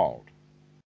it's called.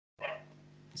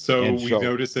 So And we so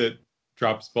notice it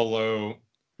drops below.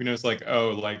 We notice like,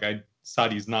 oh, like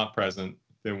sati's not present.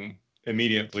 Then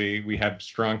immediately we have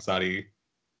strong sati,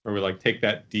 where we like take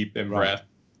that deep in right. breath,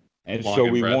 And long so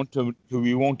in breath.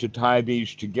 we want to tie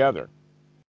these together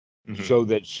Hmm. so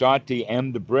that sati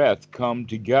and the breath come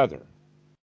together.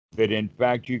 That in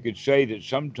fact you could say that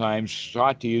sometimes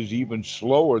sati is even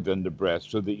slower than the breath,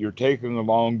 so that you're taking a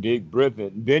long deep breath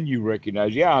and then you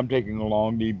recognize, yeah, I'm taking a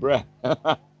long deep breath.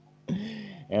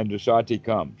 And the sati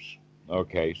comes.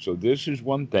 Okay, so this is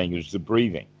one thing, is the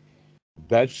breathing.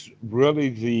 That's really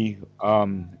the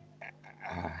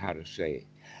how to say it,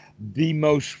 the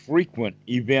most frequent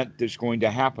event that's going to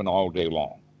happen all day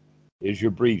long is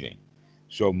your breathing.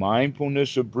 So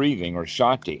mindfulness of breathing, or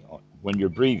sati, when you're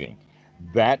breathing,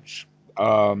 that's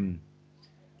um,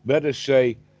 let us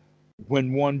say,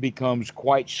 when one becomes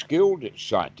quite skilled at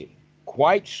sati,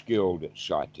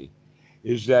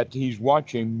 is that he's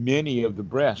watching many of the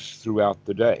breaths throughout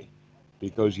the day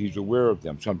because he's aware of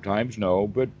them. Sometimes no,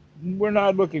 but we're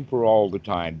not looking for all the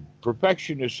time.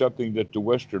 Perfection is something that the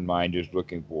Western mind is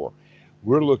looking for.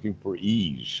 We're looking for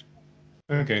ease.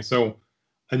 Okay, so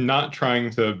I'm not trying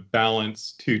to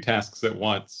balance two tasks at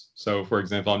once. So, for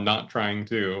example, I'm not trying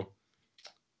to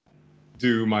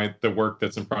do the work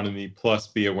that's in front of me plus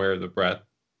be aware of the breath.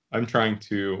 I'm trying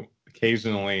to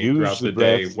occasionally Use throughout the the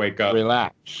day breath,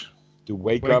 relax, to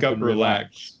wake up and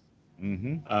relax. relax,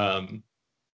 Mm-hmm. um,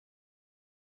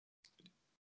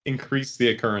 increase the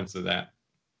occurrence of that,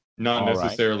 not All right.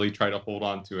 necessarily try to hold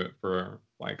on to it for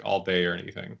like all day or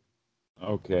anything.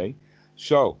 Okay.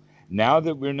 So now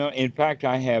that we're not, in fact,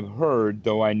 I have heard,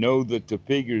 though I know that the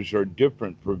figures are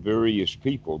different for various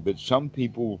people, that some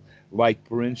people, like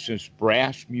for instance,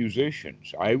 brass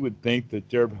musicians, I would think that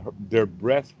their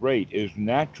breath rate is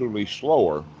naturally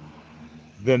slower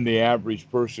than the average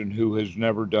person who has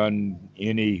never done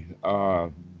any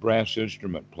brass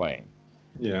instrument playing.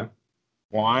 Yeah.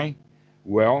 Why?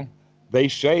 Well, they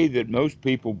say that most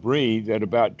people breathe at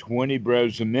about 20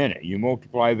 breaths a minute. You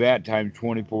multiply that times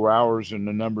 24 hours and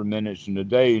the number of minutes in a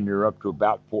day, and you're up to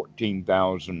about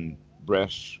 14,000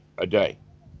 breaths a day.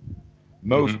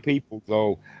 Most Mm-hmm. people,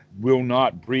 though, will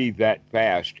not breathe that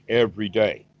fast every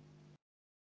day.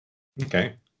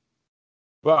 Okay.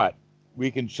 But we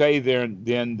can say there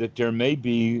then that there may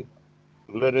be,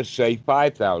 let us say,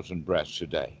 5,000 breaths a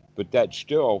day, but that's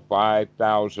still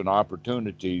 5,000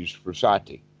 opportunities for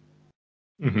sati.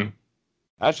 Mm-hmm.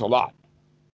 That's a lot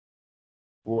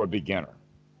for a beginner.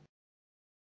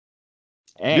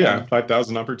 Yeah, And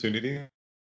 5,000 opportunity.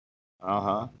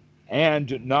 uh-huh.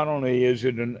 And not only is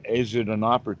it an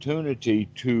opportunity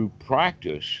to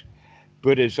practice,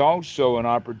 but it's also an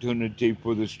opportunity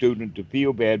for the student to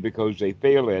feel bad because they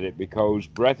fail at it, because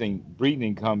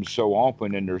breathing comes so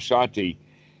often, and their sati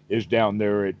is down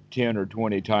there at 10 or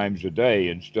 20 times a day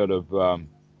instead of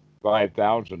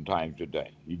 5,000 times a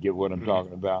day. You get what I'm Mm-hmm.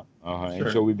 talking about? And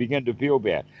so Sure. we begin to feel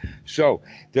bad. So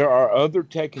there are other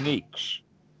techniques,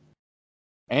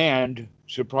 and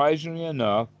surprisingly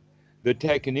enough, the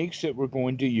techniques that we're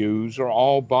going to use are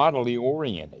all bodily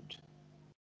oriented.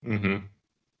 Mm-hmm.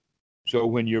 So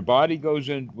when your body goes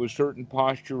into a certain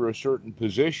posture or a certain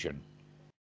position,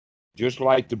 just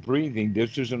like the breathing,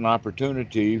 this is an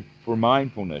opportunity for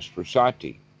mindfulness, for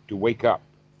sati, to wake up.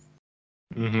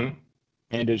 Mm-hmm.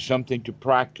 And it's something to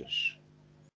practice.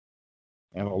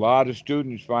 And a lot of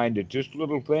students find that this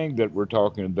little thing that we're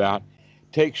talking about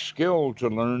takes skill to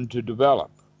learn to develop.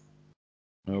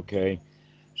 Okay?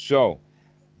 So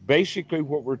basically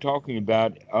what we're talking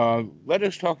about, let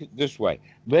us talk it this way.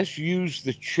 Let's use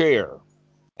the chair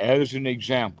as an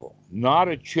example. Not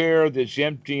a chair that's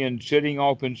empty and sitting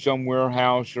off in some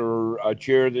warehouse, or a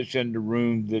chair that's in the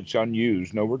room that's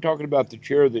unused. No, we're talking about the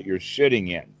chair that you're sitting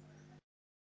in.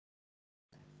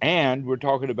 And we're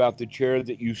talking about the chair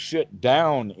that you sit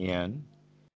down in,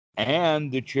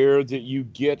 and the chair that you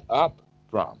get up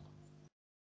from.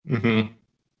 Mm-hmm.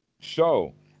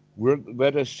 So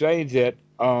let us say that,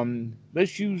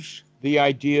 let's use the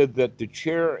idea that the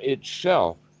chair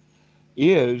itself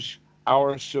is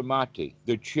our samadhi.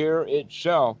 The chair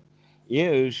itself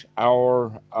is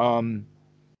our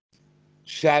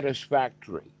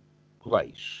satisfactory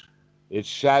place. It's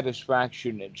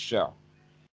satisfaction itself,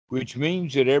 which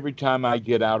means that every time I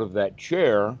get out of that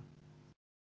chair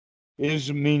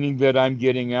is meaning that I'm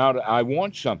getting out. I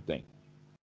want something.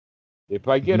 If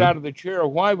I get Mm-hmm. out of the chair,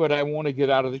 why would I want to get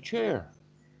out of the chair?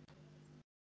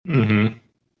 Mm-hmm.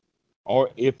 Or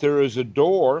if there is a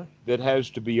door that has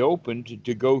to be opened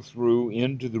to go through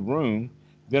into the room,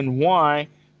 then why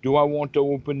do I want to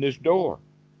open this door?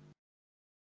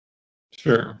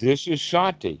 Sure. This is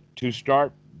sati, to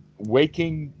start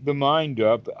waking the mind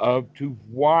up of to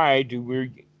why do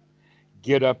we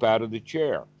get up out of the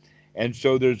chair. And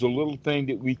so there's a little thing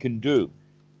that we can do.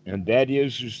 And that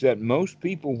is that most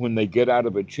people, when they get out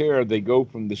of a chair, they go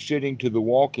from the sitting to the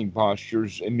walking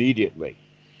postures immediately.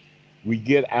 We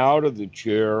get out of the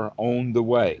chair on the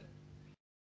way.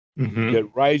 Mm-hmm.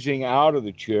 that rising out of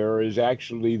the chair is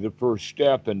actually the first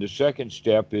step, and the second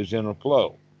step is in a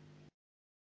flow.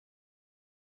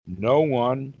 No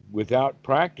one, without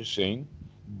practicing,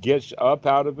 gets up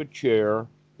out of a chair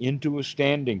into a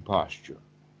standing posture.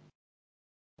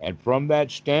 And from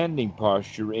that standing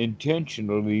posture,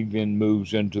 intentionally then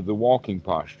moves into the walking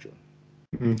posture.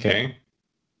 Okay.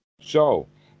 So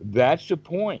that's the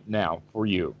point now for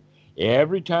you.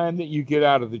 Every time that you get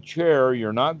out of the chair,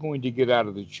 you're not going to get out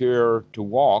of the chair to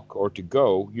walk or to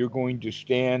go. You're going to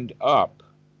stand up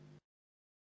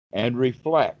and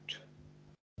reflect.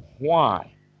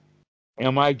 Why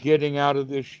am I getting out of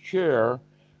this chair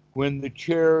when the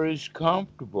chair is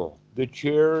comfortable? The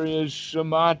chair is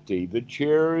samadhi. The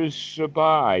chair is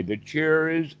sabai. The chair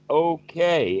is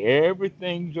okay.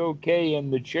 Everything's okay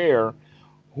in the chair.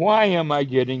 Why am I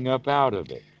getting up out of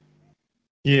it?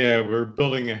 Yeah, we're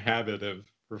building a habit of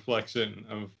reflection,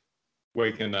 of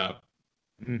waking up.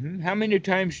 How many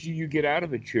times do you get out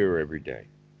of a chair every day?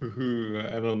 Ooh,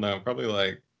 I don't know, probably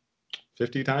like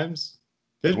 50 times.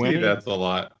 50, 20? that's a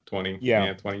lot. 20, Yeah.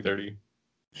 yeah, 20, 30.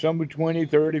 Some with 20,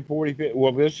 30, 40, 50.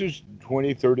 Well, this is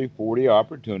 20, 30, 40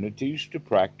 opportunities to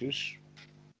practice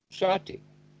sati,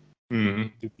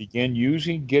 Mm. to begin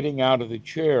using getting out of the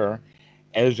chair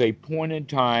as a point in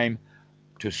time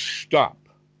to stop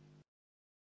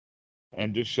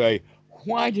and to say,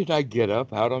 why did I get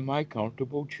up out of my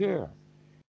comfortable chair?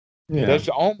 Yeah. That's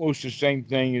almost the same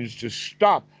thing as to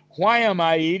stop. Why am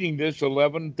I eating this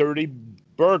 11:30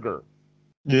 burger?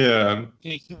 Yeah.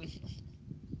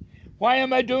 Why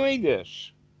am I doing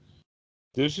this?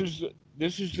 This is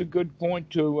this is a good point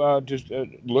to just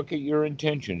look at your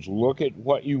intentions, look at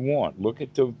what you want, look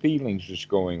at the feelings that's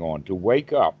going on. To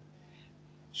wake up.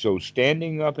 So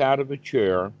standing up out of a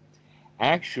chair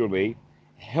actually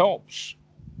helps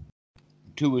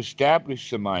to establish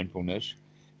the mindfulness,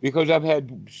 because I've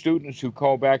had students who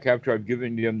call back after I've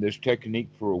given them this technique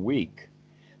for a week.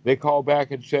 They call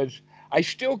back and says, I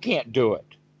still can't do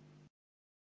it,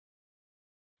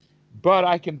 but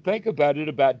I can think about it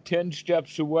about 10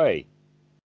 steps away.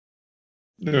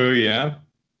 Oh, yeah.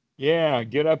 Yeah,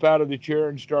 get up out of the chair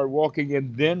and start walking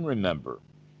and then remember.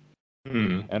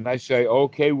 Mm. And I say,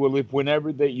 okay, well, if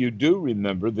whenever that you do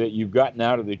remember that you've gotten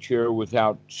out of the chair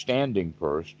without standing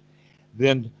first,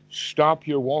 then stop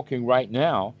your walking right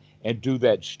now and do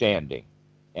that standing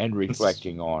and It's,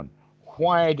 reflecting on,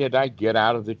 why did I get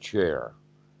out of the chair?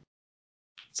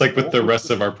 it's like with What the was rest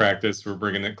the of our practice, we're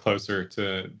bringing it closer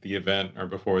to the event or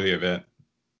before the event.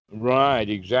 right,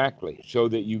 exactly. So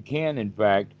that you can, in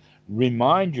fact,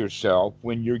 remind yourself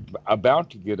when you're about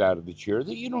to get out of the chair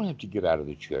that you don't have to get out of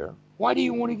the chair. Why do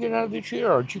you want to get out of the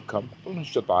chair? Aren't you comfortable and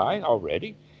sabai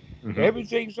already? Hmm.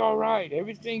 Everything's all right.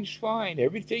 Everything's fine.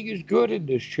 Everything is good in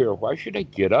this chair. Why should I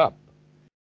get up?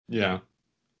 Yeah.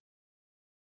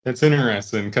 That's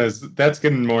interesting because that's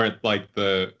getting more at like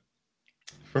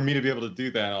for me to be able to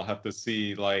do that, I'll have to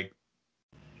see like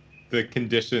the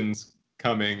conditions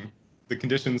coming, the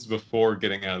conditions before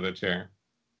getting out of the chair.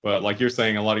 But like you're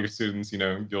saying, a lot of your students,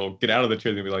 you'll get out of the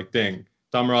chair and be like, dang,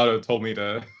 Dhammarato told me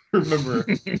to remember,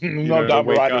 No, to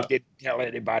wake Dhammaraja up. didn't tell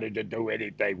anybody to do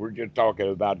anything. We're just talking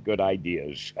about good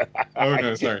ideas. Oh,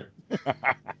 no, sorry.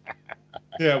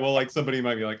 Yeah, well, like somebody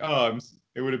might be like, oh,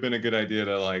 it would have been a good idea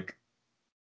to like,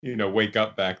 wake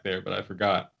up back there, but I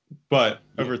forgot. But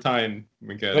Yeah, over time,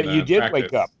 we but can you did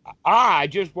wake up. practice. I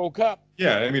just woke up.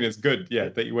 Yeah, I mean, it's good, yeah,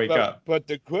 that you wake But up. but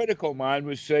the critical mind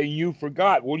was saying you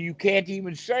forgot. Well, you can't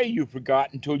even say you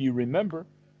forgot until you remember.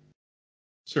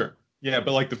 Sure. Yeah,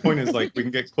 but like the point is like we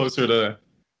can get closer to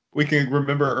we can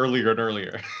remember earlier and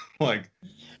earlier. Like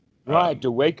Right, um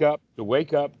to wake up, to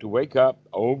wake up, to wake up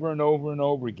over and over and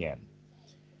over again.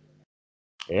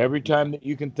 Every yeah. time that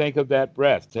you can think of that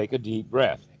breath, take a deep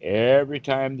breath. Every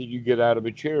time that you get out of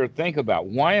a chair, think about,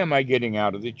 why am I getting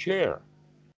out of the chair?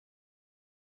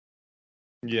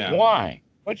 Yeah. Why?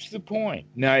 What's the point?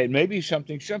 Now, it may be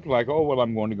something simple like, oh, well,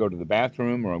 I'm going to go to the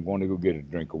bathroom or I'm going to go get a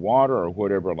drink of water or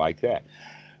whatever like that.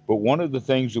 But one of the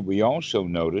things that we also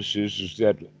notice is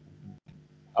that,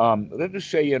 let us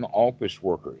say in office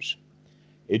workers,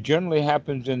 it generally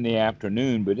happens in the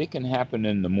afternoon, but it can happen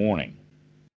in the morning,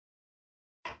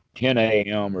 10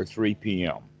 a.m. or 3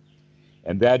 p.m.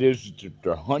 And that is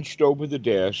they're hunched over the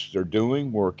desk, they're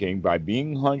doing working. By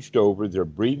being hunched over, their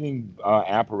breathing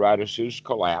apparatus is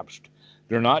collapsed,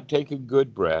 they're not taking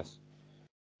good breath.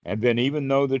 And then even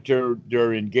though that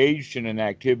they're engaged in an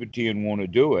activity and want to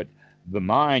do it, the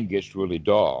mind gets really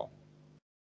dull.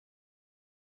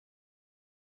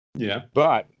 Yeah.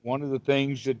 But one of the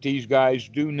things that these guys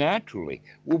do naturally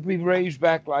will be raised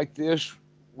back like this,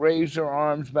 raise their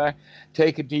arms back,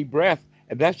 take a deep breath,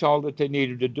 And that's all that they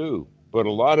needed to do. But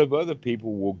a lot of other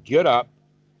people will get up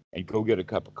and go get a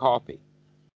cup of coffee.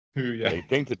 Yeah. They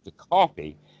think that the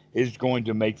coffee is going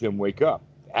to make them wake up.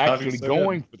 Coffee's Actually, so good.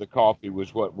 going for the coffee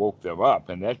was what woke them up,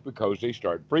 and that's because they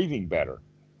start breathing better.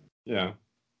 Yeah.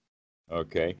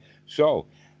 Okay, so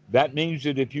that means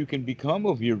that if you can become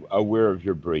aware of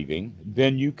your breathing,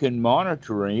 then you can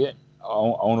monitor it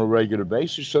on a regular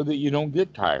basis so that you don't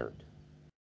get tired.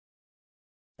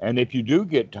 And if you do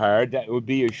get tired, that would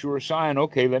be a sure sign.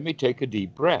 Okay, let me take a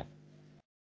deep breath.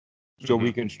 So we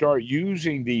Hmm. can start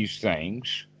using these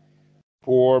things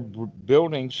for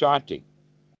building sati.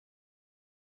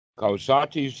 Because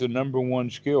sati is the number one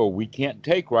skill. We can't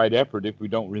take right effort if we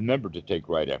don't remember to take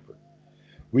right effort.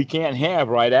 We can't have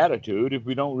right attitude if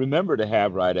we don't remember to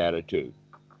have right attitude.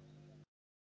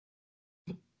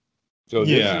 So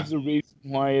this Yeah. is the reason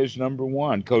why it's number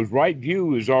one, because right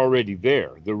view is already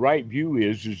there. The right view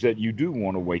is that you do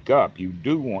want to wake up. You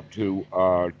do want to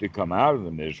come out of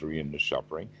the misery and the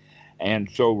suffering, and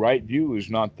so right view is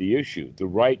not the issue.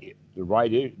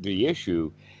 The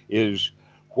issue is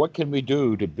what can we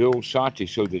do to build sati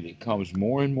so that it comes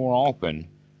more and more often,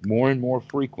 more and more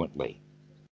frequently,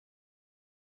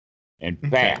 and Okay.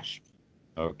 fast.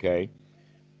 Okay,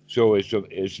 so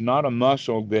it's not a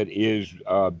muscle that is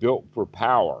built for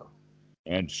power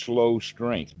and slow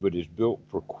strength, but is built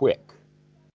for quick.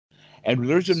 And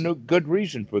there's a no, good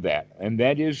reason for that, and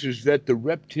that is that the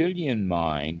reptilian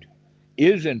mind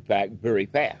is in fact very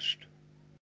fast.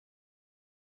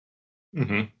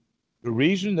 Hmm. The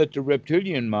reason that the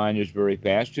reptilian mind is very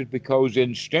fast is because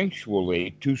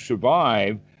instinctually, to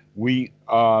survive, we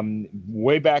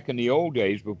way back in the old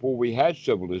days before we had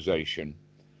civilization,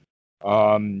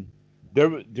 um,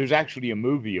 there's actually a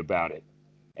movie about it,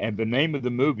 and the name of the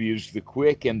movie is The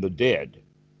Quick and the Dead.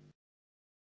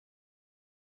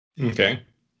 Okay.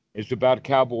 It's about a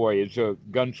cowboy. It's a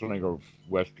gunslinger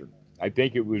western. I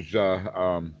think it was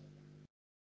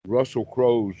Russell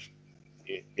Crowe's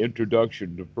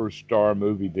introduction, the first star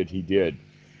movie that he did.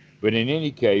 But in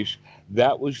any case,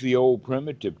 that was the old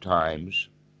primitive times.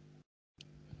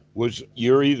 Was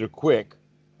you're either quick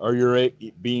or you're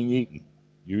being eaten.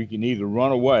 You can either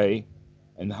run away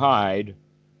and hide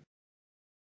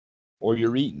or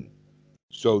you're eaten.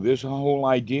 So this whole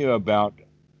idea about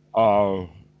uh,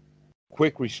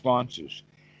 quick responses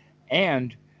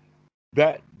and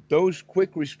that those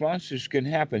quick responses can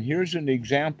happen. Here's an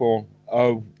example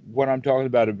of what I'm talking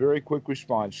about, a very quick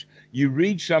response. You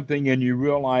read something and you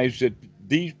realize that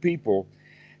these people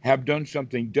have done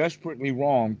something desperately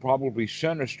wrong, probably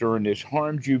sinister, and this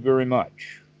harms you very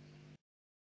much.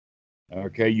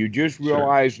 Okay, you just Sure.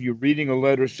 realize you're reading a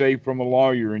letter, say, from a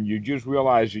lawyer, and you just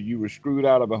realize that you were screwed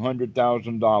out of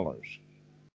 $100,000.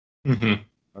 Hmm.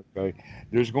 Okay,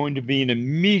 there's going to be an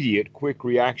immediate, quick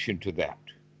reaction to that.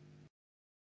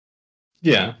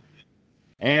 Yeah.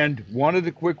 And one of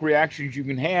the quick reactions you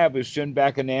can have is send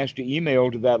back a nasty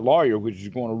email to that lawyer, which is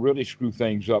going to really screw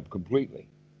things up completely,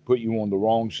 put you on the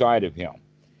wrong side of him,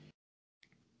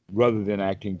 rather than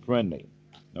acting friendly.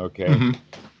 Okay? Hmm.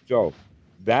 So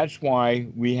that's why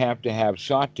we have to have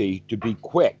sati to be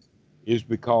quick, is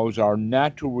because our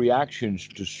natural reactions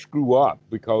to screw up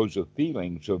because of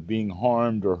feelings of being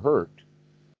harmed or hurt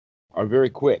are very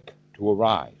quick to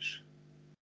arise.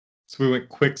 So we went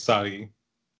quick sati,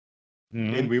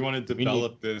 Hmm. and we want to We need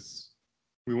develop this.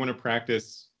 We want to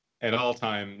practice at all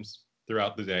times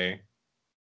throughout the day, or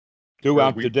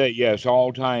throughout the we, day, yes,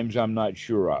 all times I'm not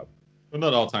sure of. well,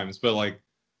 not all times, but like,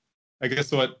 I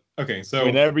guess what, okay, so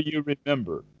Whenever you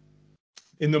remember.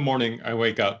 in the morning, I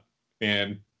wake up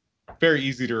and very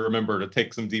easy to remember to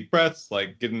take some deep breaths,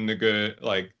 like get in a good,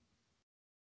 like,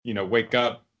 wake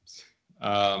up.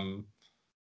 Um,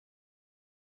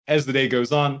 as the day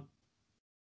goes on,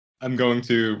 I'm going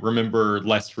to remember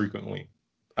less frequently.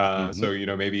 Hmm. So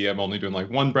maybe I'm only doing like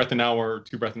one breath an hour,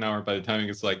 two breath an hour. By the time it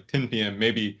gets like 10 p.m.,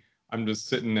 maybe I'm just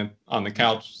sitting on the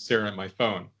couch staring at my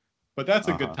phone. But that's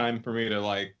a good Uh-huh. time for me to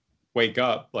like wake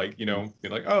up, like, be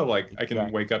like, oh, like I can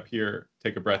Exactly. wake up here,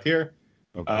 take a breath here.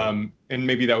 Okay. And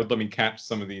maybe that would let me catch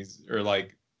some of these, or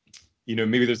like,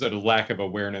 maybe there's a lack of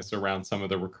awareness around some of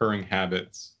the recurring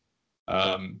habits,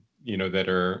 that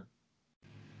are,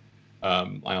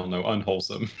 I don't know,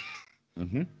 unwholesome.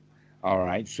 Hmm. All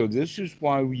right. So this is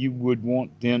why you would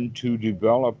want then to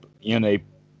develop in a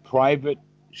private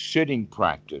sitting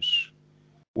practice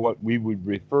what we would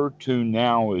refer to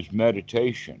now as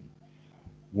meditation.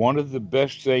 One of the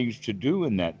best things to do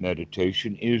in that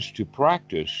meditation is to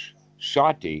practice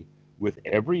sati with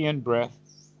every in breath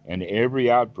and every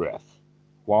out breath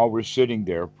while we're sitting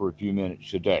there for a few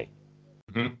minutes a day.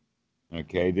 Mhm.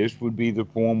 Okay, this would be the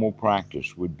formal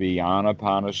practice, would be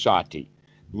anapanasati.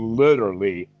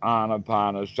 Literally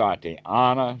anapanasati.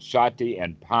 Ana, sati,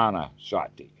 and pana,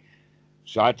 sati.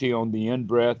 Sati on the in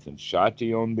breath and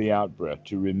sati on the out breath.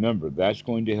 To remember, that's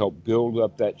going to help build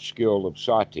up that skill of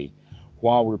sati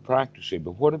while we're practicing.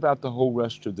 But what about the whole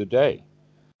rest of the day?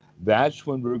 That's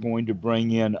when we're going to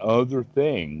bring in other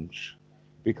things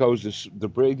because the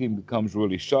breathing becomes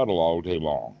really subtle all day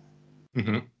long.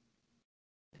 Mm-hmm.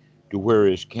 To where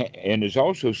and it's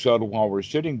also subtle while we're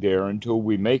sitting there until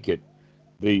we make it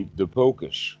the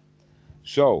focus.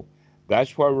 So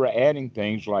that's why we're adding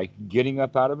things like getting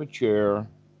up out of a chair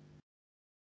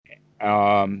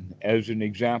as an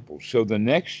example. So the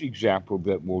next example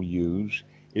that we'll use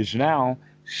is now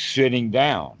sitting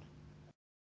down.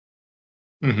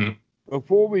 Mm-hmm.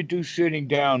 Before we do sitting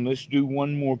down, let's do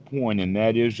one more point, and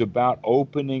that is about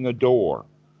opening a door.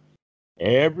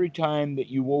 Every time that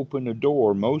you open a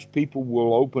door, most people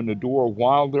will open a door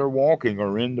while they're walking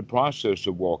or in the process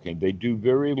of walking. They do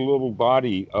very little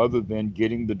body other than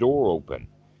getting the door open.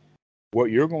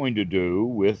 What you're going to do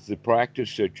with the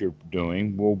practice that you're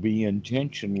doing will be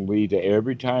intentionally to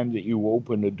every time that you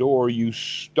open a door, you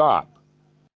stop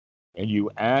and you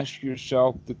ask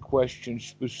yourself the question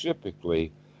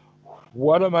specifically,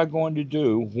 what am I going to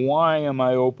do? Why am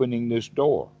I opening this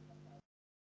door?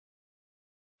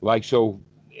 Like so,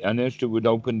 an instant would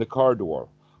open the car door.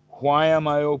 Why am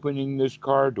I opening this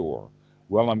car door?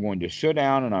 Well, I'm going to sit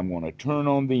down and I'm going to turn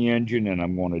on the engine and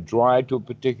I'm going to drive to a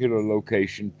particular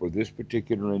location for this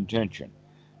particular intention.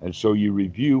 And so you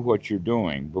review what you're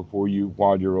doing before you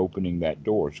while you're opening that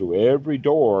door. So every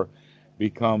door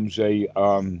becomes a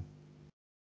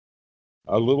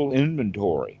little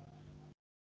inventory.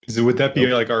 Would that be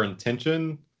So, like our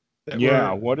intention that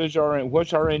yeah, we're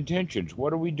what's our intentions?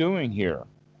 What are we doing here?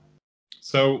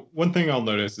 so one thing I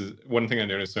noticed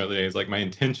the other day is like my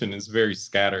intention is very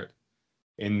scattered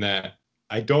in that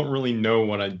I don't really know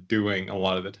what I'm doing a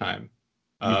lot of the time.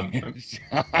 I'm- Yes.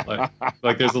 like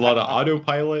like there's a lot of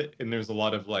autopilot and there's a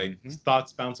lot of like Mhm.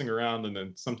 thoughts bouncing around and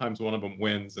then sometimes one of them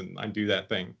wins and I do that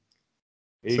thing.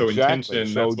 So Exactly. intention,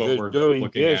 So that's what this we're doing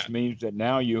looking this at. means that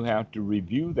now you have to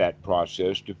review that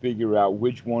process to figure out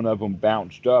which one of them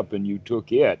bounced up and you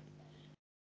took it.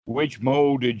 Which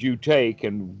mold did you take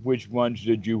and which ones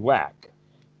did you whack?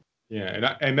 Yeah, and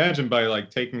I imagine by like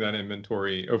taking that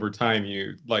inventory over time,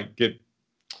 you like get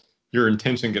your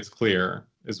intention gets clear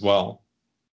as well.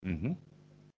 Hmm.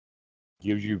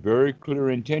 Gives you very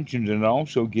clear intentions and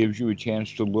also gives you a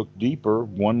chance to look deeper.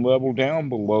 One level down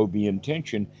below the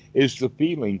intention is the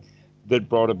feeling that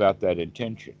brought about that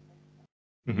intention.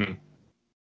 Hmm.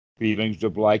 Feelings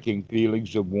of liking,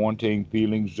 feelings of wanting,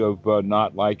 feelings of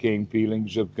not liking,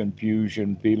 feelings of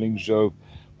confusion, feelings of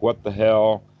what the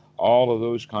hell, all of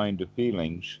those kind of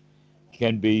feelings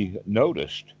can be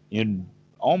noticed in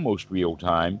almost real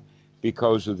time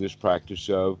because of this practice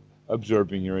of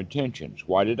observing your intentions.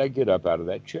 Why did I get up out of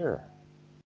that chair?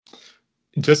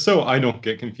 Just so I don't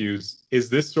get confused, is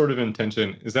this sort of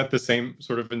intention, is that the same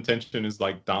sort of intention as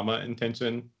like Dhamma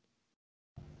intention?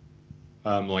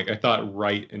 Like I thought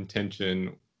right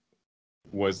intention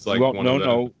was like Well, one of no, the.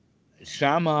 no.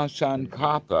 Sama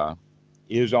Sankappa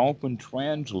is often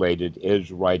translated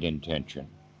as right intention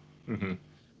Hmm.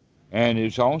 and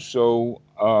is also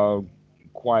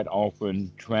quite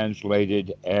often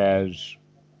translated as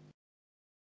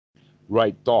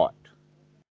right thought.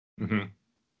 Hmm.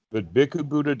 But Bhikkhu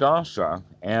Buddhadasa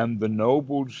and the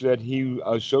nobles that he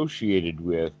associated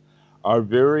with are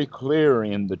very clear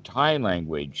in the Thai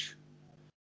language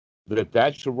that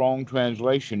that's the wrong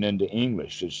translation into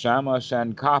English. That Sama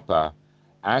Sankappa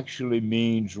actually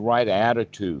means right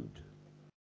attitude.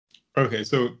 Okay,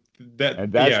 so that,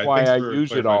 And that's yeah, why thanks I for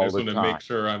use it clarifying. I all just the want to make time.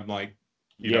 sure I'm like,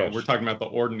 we're Yes, talking about the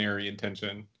ordinary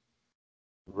intention.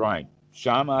 right.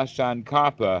 Sama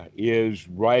Sankappa is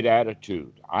right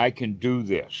attitude. I can do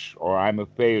this, or I'm a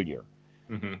failure.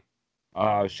 Hmm.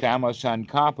 Sama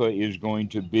Sankappa is going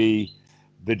to be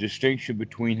the distinction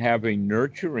between having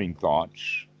nurturing thoughts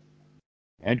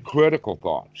and critical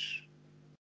thoughts.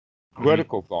 Hmm.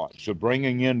 Critical thoughts, so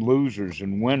bringing in losers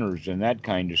and winners and that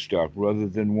kind of stuff, rather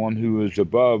than one who is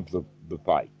above the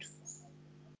fight.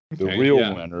 The Okay, real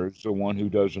yeah. winner is the one who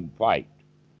doesn't fight.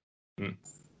 Mm.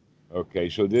 Okay,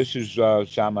 so this is Sama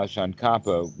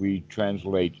Sankappa. We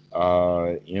translate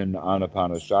in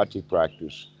Anapanasati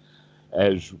practice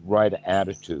as right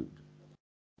attitude.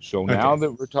 So now Okay.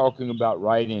 that we're talking about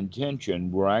right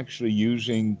intention, we're actually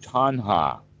using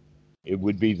tanha. It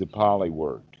would be the Pali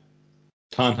word.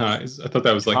 Tanha is, I thought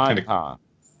that was like kind of Tanha.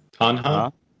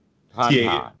 Tanha? Huh? T-A,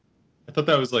 Tanha. I thought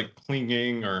that was like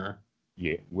clinging or.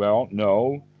 Yeah. Well,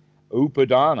 no.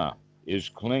 Upadana is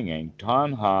clinging.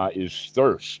 Tanha is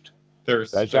thirst.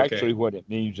 Thirst. That's actually Okay. what it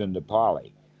means in the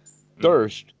Pali. Mm.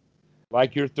 Thirst,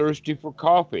 like you're thirsty for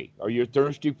coffee or you're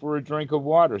thirsty for a drink of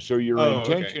water. So your Oh,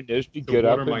 okay. intention is to So get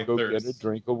water up and my go get a thirst.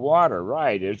 drink of water.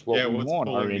 Right. It's what Yeah, we what's want.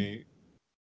 pulling me?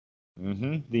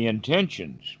 The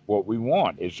intentions, what we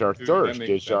want. It's our Ooh, that thirst. makes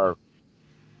It's sense. our,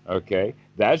 okay.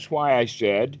 That's why I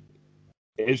said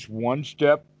it's one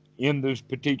step in this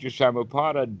Paticca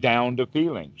Samuppada down to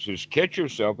feelings. Just catch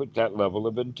yourself at that level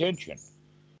of intention.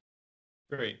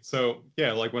 Great. So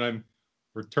yeah, like when I'm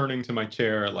returning to my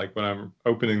chair, like when I'm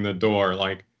opening the door,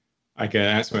 like I can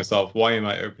ask myself, why am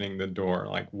I opening the door?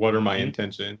 Like, what are my hmm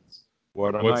intentions?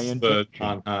 What are my What's the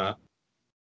intentions? Uh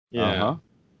Yeah. huh.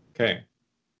 Okay.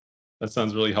 That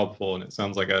sounds really helpful, and it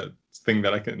sounds like a thing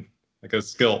that I can, like a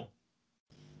skill,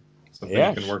 something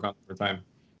you can Yes. work on over time.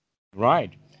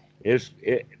 Right.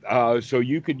 So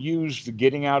you could use the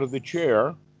getting out of the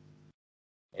chair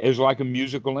is like a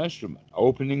musical instrument.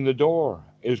 Opening the door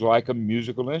is like a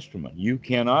musical instrument. You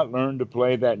cannot learn to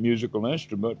play that musical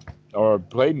instrument or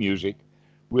play music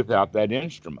without that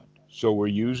instrument. So we're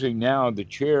using now the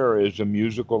chair as a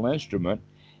musical instrument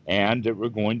and that we're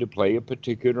going to play a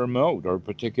particular note or a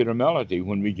particular melody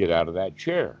when we get out of that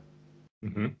chair.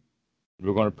 Hmm.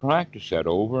 We're going to practice that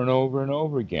over and over and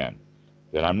over again.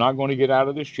 That I'm not going to get out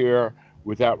of this chair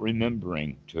without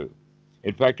remembering to.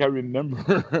 In fact, I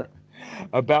remember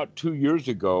about 2 years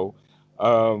ago,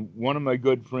 one of my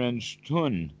good friends,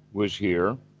 Tun, was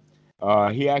here.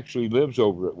 He actually lives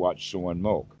over at Wat Suan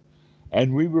Mok.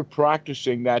 And we were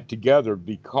practicing that together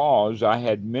because I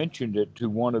had mentioned it to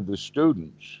one of the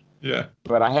students, Yeah.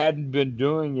 but I hadn't been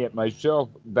doing it myself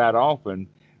that often.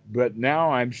 But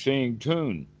now I'm seeing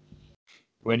Tune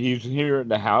when he's here in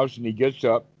the house and he gets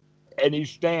up and he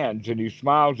stands and he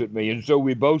smiles at me. And so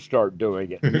we both start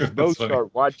doing it. We That's both funny.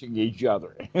 start watching each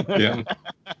other. Yeah.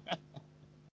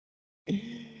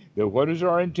 Now, what is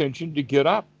our intention to get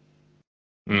up?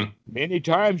 Mm. Many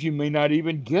times you may not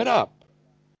even get up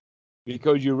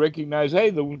because you recognize, hey,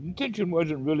 the intention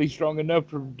wasn't really strong enough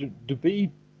to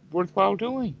be worthwhile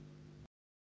doing.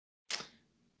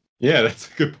 Yeah,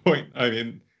 that's a good point. I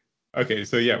mean, okay,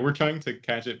 so yeah, we're trying to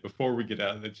catch it before we get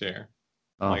out of the chair.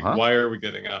 Uh Like, huh. why are we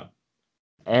getting up?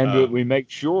 And Um, we make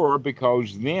sure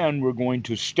because then we're going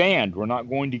to stand. We're not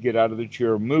going to get out of the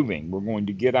chair moving. We're going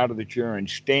to get out of the chair and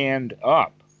stand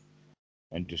up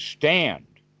and to stand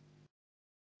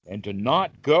and to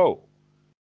not go.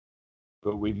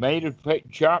 But we made a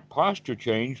posture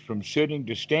change from sitting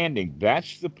to standing.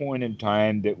 That's the point in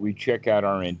time that we check out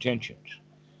our intentions.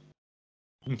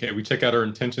 okay, we check out our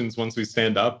intentions once we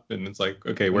stand up, and it's like,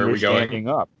 okay, When where are we're we going? standing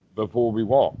up before we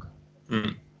walk,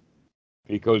 Mm.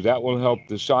 because that will help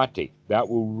the sati. That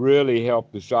will really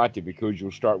help the sati because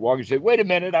you'll start walking and say, wait a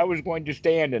minute, I was going to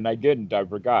stand and I didn't. I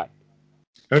forgot.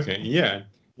 Okay, yeah,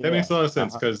 that Yeah. makes a lot of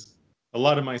sense Uh-huh. because a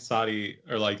lot of my sati,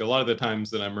 or like a lot of the times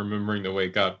that I'm remembering to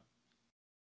wake up,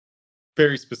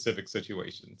 very specific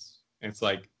situations. It's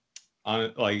like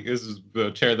on like this is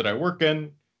the chair that I work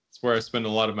in. It's where I spend a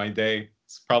lot of my day.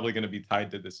 It's probably going to be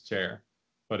tied to this chair.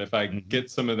 But if I hmm get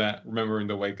some of that remembering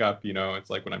to wake up, it's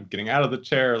like when I'm getting out of the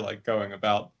chair, like going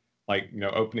about, like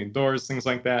opening doors, things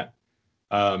like that.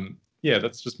 Yeah,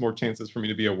 that's just more chances for me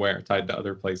to be aware, tied to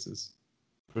other places.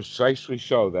 Precisely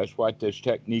so. That's what this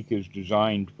technique is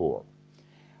designed for.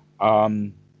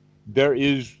 Um, there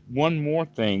is one more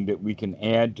thing that we can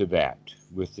add to that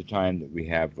with the time that we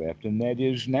have left, and that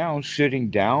is now sitting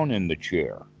down in the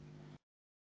chair.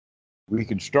 We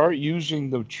can start using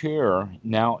the chair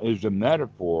now as a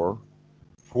metaphor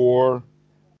for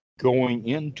going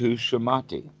into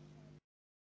samadhi.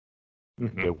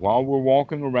 Hmm. That while we're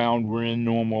walking around, we're in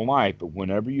normal life, but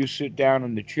whenever you sit down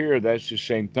in the chair, that's the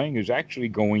same thing as actually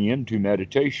going into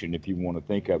meditation, if you want to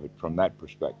think of it from that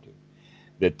perspective.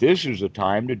 That this is a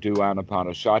time to do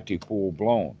anapanasati full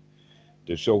blown.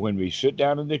 So when we sit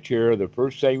down in the chair, the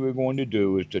first thing we're going to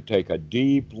do is to take a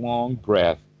deep, long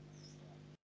breath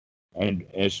and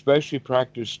especially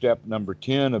practice step number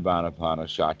 10 of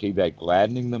anapanasati, that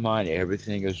gladdening the mind,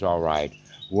 everything is all right.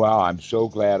 Wow, I'm so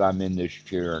glad I'm in this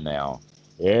chair now.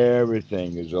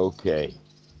 Everything is okay.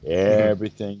 Hmm.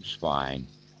 Everything's fine.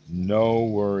 No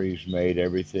worries made.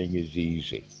 Everything is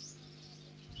easy.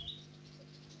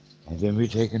 And then we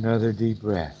take another deep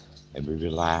breath and we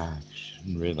relax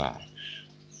and relax.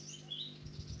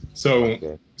 So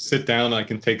Okay. sit down. I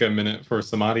can take a minute for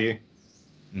samadhi,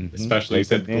 especially you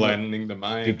Take a said minute gladdening the to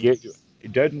mind. get.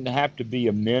 It doesn't have to be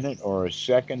a minute or a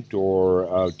second or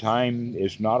a time.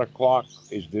 It's not a clock.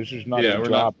 This is not a Yeah, we're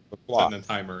not job of a setting clock. a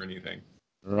timer or anything.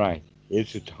 Right.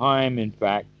 It's a time, in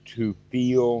fact, to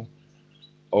feel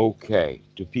okay,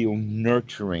 to feel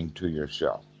nurturing to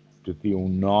yourself, to feel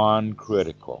non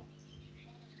critical.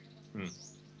 Hmm.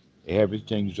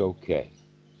 Everything's okay.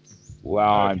 Well,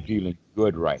 Okay. I'm feeling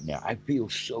good right now. I feel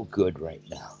so good right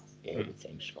now. Hmm.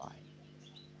 Everything's fine.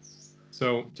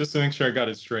 So just to make sure I got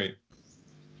it straight,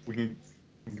 we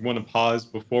want to pause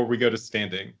before we go to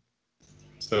standing.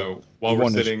 So while we're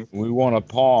sitting, We want to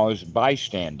pause by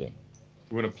standing.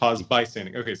 we want to pause by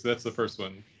standing. Okay, so that's the first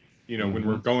one. When we're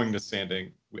Mm-hmm. going to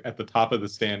standing, at the top of the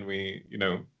stand, we,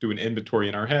 do an inventory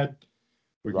in our head.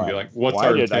 We can be Right. like, what's Why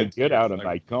our did I intent get here? out of Like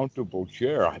my comfortable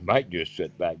chair? I might just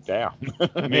sit back down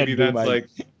maybe and do that's my. like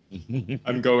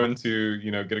I'm going to,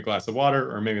 get a glass of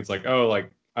water, or maybe it's like, oh, like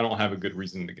I don't have a good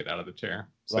reason to get out of the chair.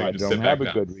 So you Right. just Don't sit have back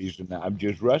a down. good reason. I'm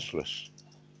just restless.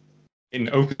 In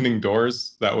opening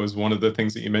doors, that was one of the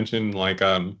things that you mentioned. Like,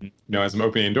 as I'm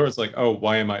opening doors, like, oh,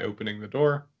 why am I opening the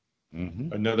door?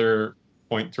 Mm-hmm. Another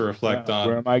point to reflect Yeah.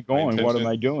 Where on am I my going? What am intention.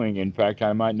 I doing? In fact,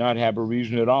 I might not have a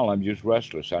reason at all. I'm just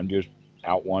restless. I'm just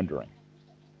out wandering.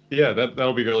 Yeah,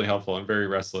 that'll be really helpful. I'm very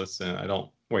restless, and I don't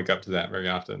wake up to that very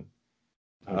often.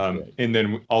 Okay. And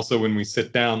then also when we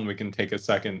sit down, we can take a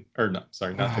second, or not,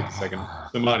 sorry, not take a second.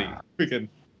 Samadhi. We can.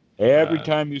 Every Uh,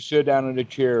 time you sit down in a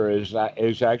chair is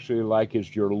actually like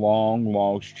it's your long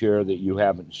lost chair that you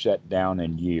haven't sat down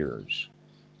in years.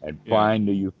 And yeah.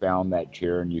 finally you found that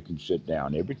chair and you can sit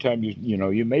down. Every time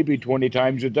you may be 20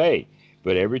 times a day,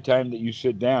 but every time that you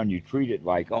sit down, you treat it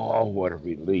like, oh, what a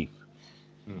relief.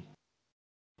 Hmm.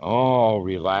 Oh,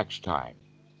 relax time.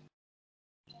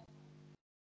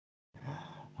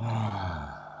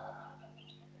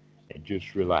 And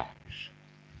just relax.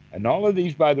 And all of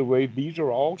these, by the way, these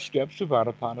are all steps of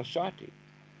Anapanasati.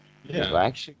 Yeah.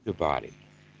 Relaxing the body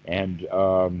and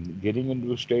getting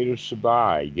into a state of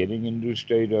sabai, getting into a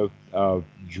state of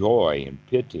joy and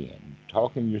pity and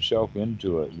talking yourself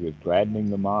into it with gladdening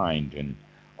the mind and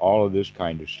all of this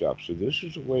kind of stuff. So this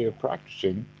is a way of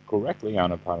practicing correctly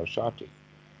anapanasati.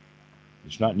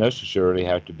 It's not necessarily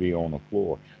have to be on the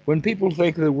floor. When people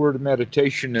think of the word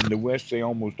meditation in the West, they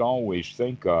almost always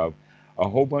think of a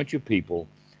whole bunch of people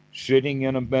sitting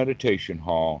in a meditation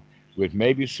hall with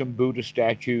maybe some Buddha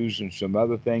statues and some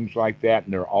other things like that,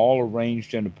 and they're all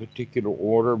arranged in a particular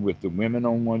order with the women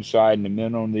on one side and the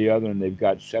men on the other, and they've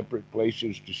got separate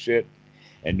places to sit,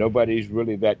 and nobody's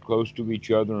really that close to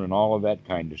each other, and all of that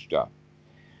kind of stuff.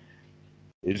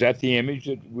 Is that the image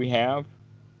that we have?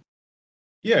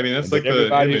 Yeah. I mean, that's And that like the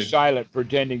everybody's image. silent,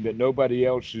 pretending that nobody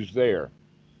else is there.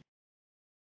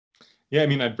 Yeah. I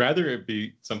mean, I'd rather it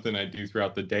be something I do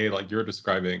throughout the day, like you're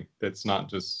describing, that's not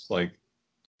just like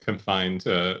confined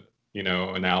to,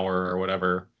 an hour or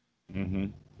whatever Hmm.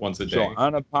 once a So day.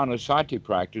 anapanasati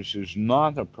practice is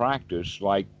not a practice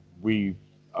like we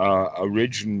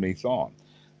originally thought.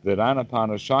 That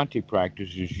anapanasati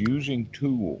practice is using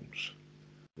tools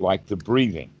like the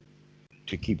breathing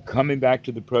to keep coming back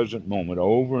to the present moment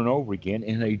over and over again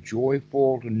in a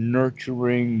joyful,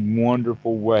 nurturing,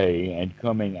 wonderful way, and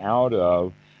coming out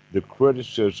of the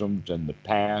criticisms and the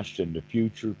past and the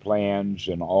future plans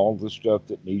and all the stuff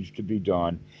that needs to be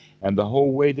done. And the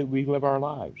whole way that we live our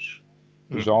lives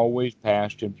is Hmm. always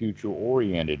past and future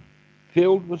oriented,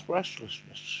 filled with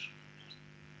restlessness.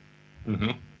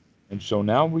 Mm-hmm. And so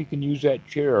now we can use that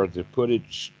chair to put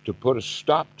a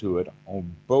stop to it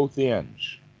on both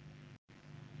ends.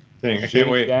 Dang, I can't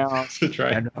Sitting wait down to try.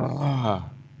 and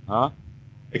huh?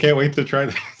 I can't wait to try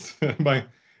this. My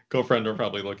girlfriend will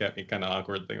probably look at me kind of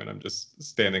awkwardly when I'm just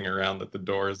standing around at the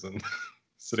doors and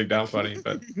sitting down funny,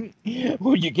 but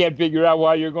Well, you can't figure out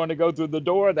why you're going to go through the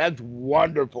door. That's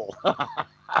wonderful.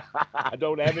 I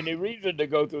don't have any reason to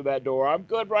go through that door. I'm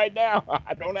good right now.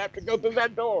 I don't have to go through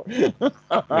that door.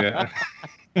 yeah.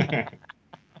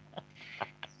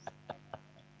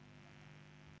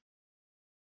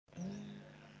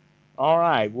 All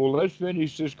right. Well, let's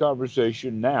finish this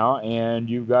conversation now, and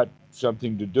you've got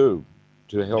something to do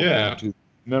to help me Yeah. to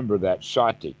remember that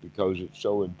sati because it's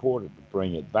so important to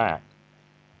bring it back.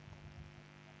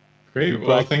 You Great.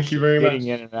 Well, thank practice you very getting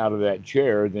much. in and out of that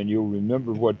chair, then you'll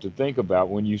remember what to think about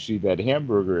when you see that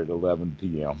hamburger at 11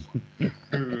 p.m.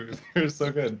 Ooh, they're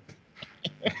so good.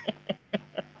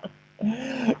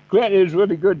 Clint, it was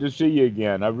really good to see you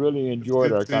again. I really It's enjoyed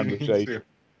good our seeing you too. conversation.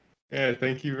 Yeah,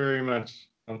 thank you very much.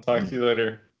 I'll talk to you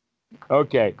later.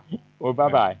 Okay. Well, bye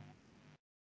Bye. bye.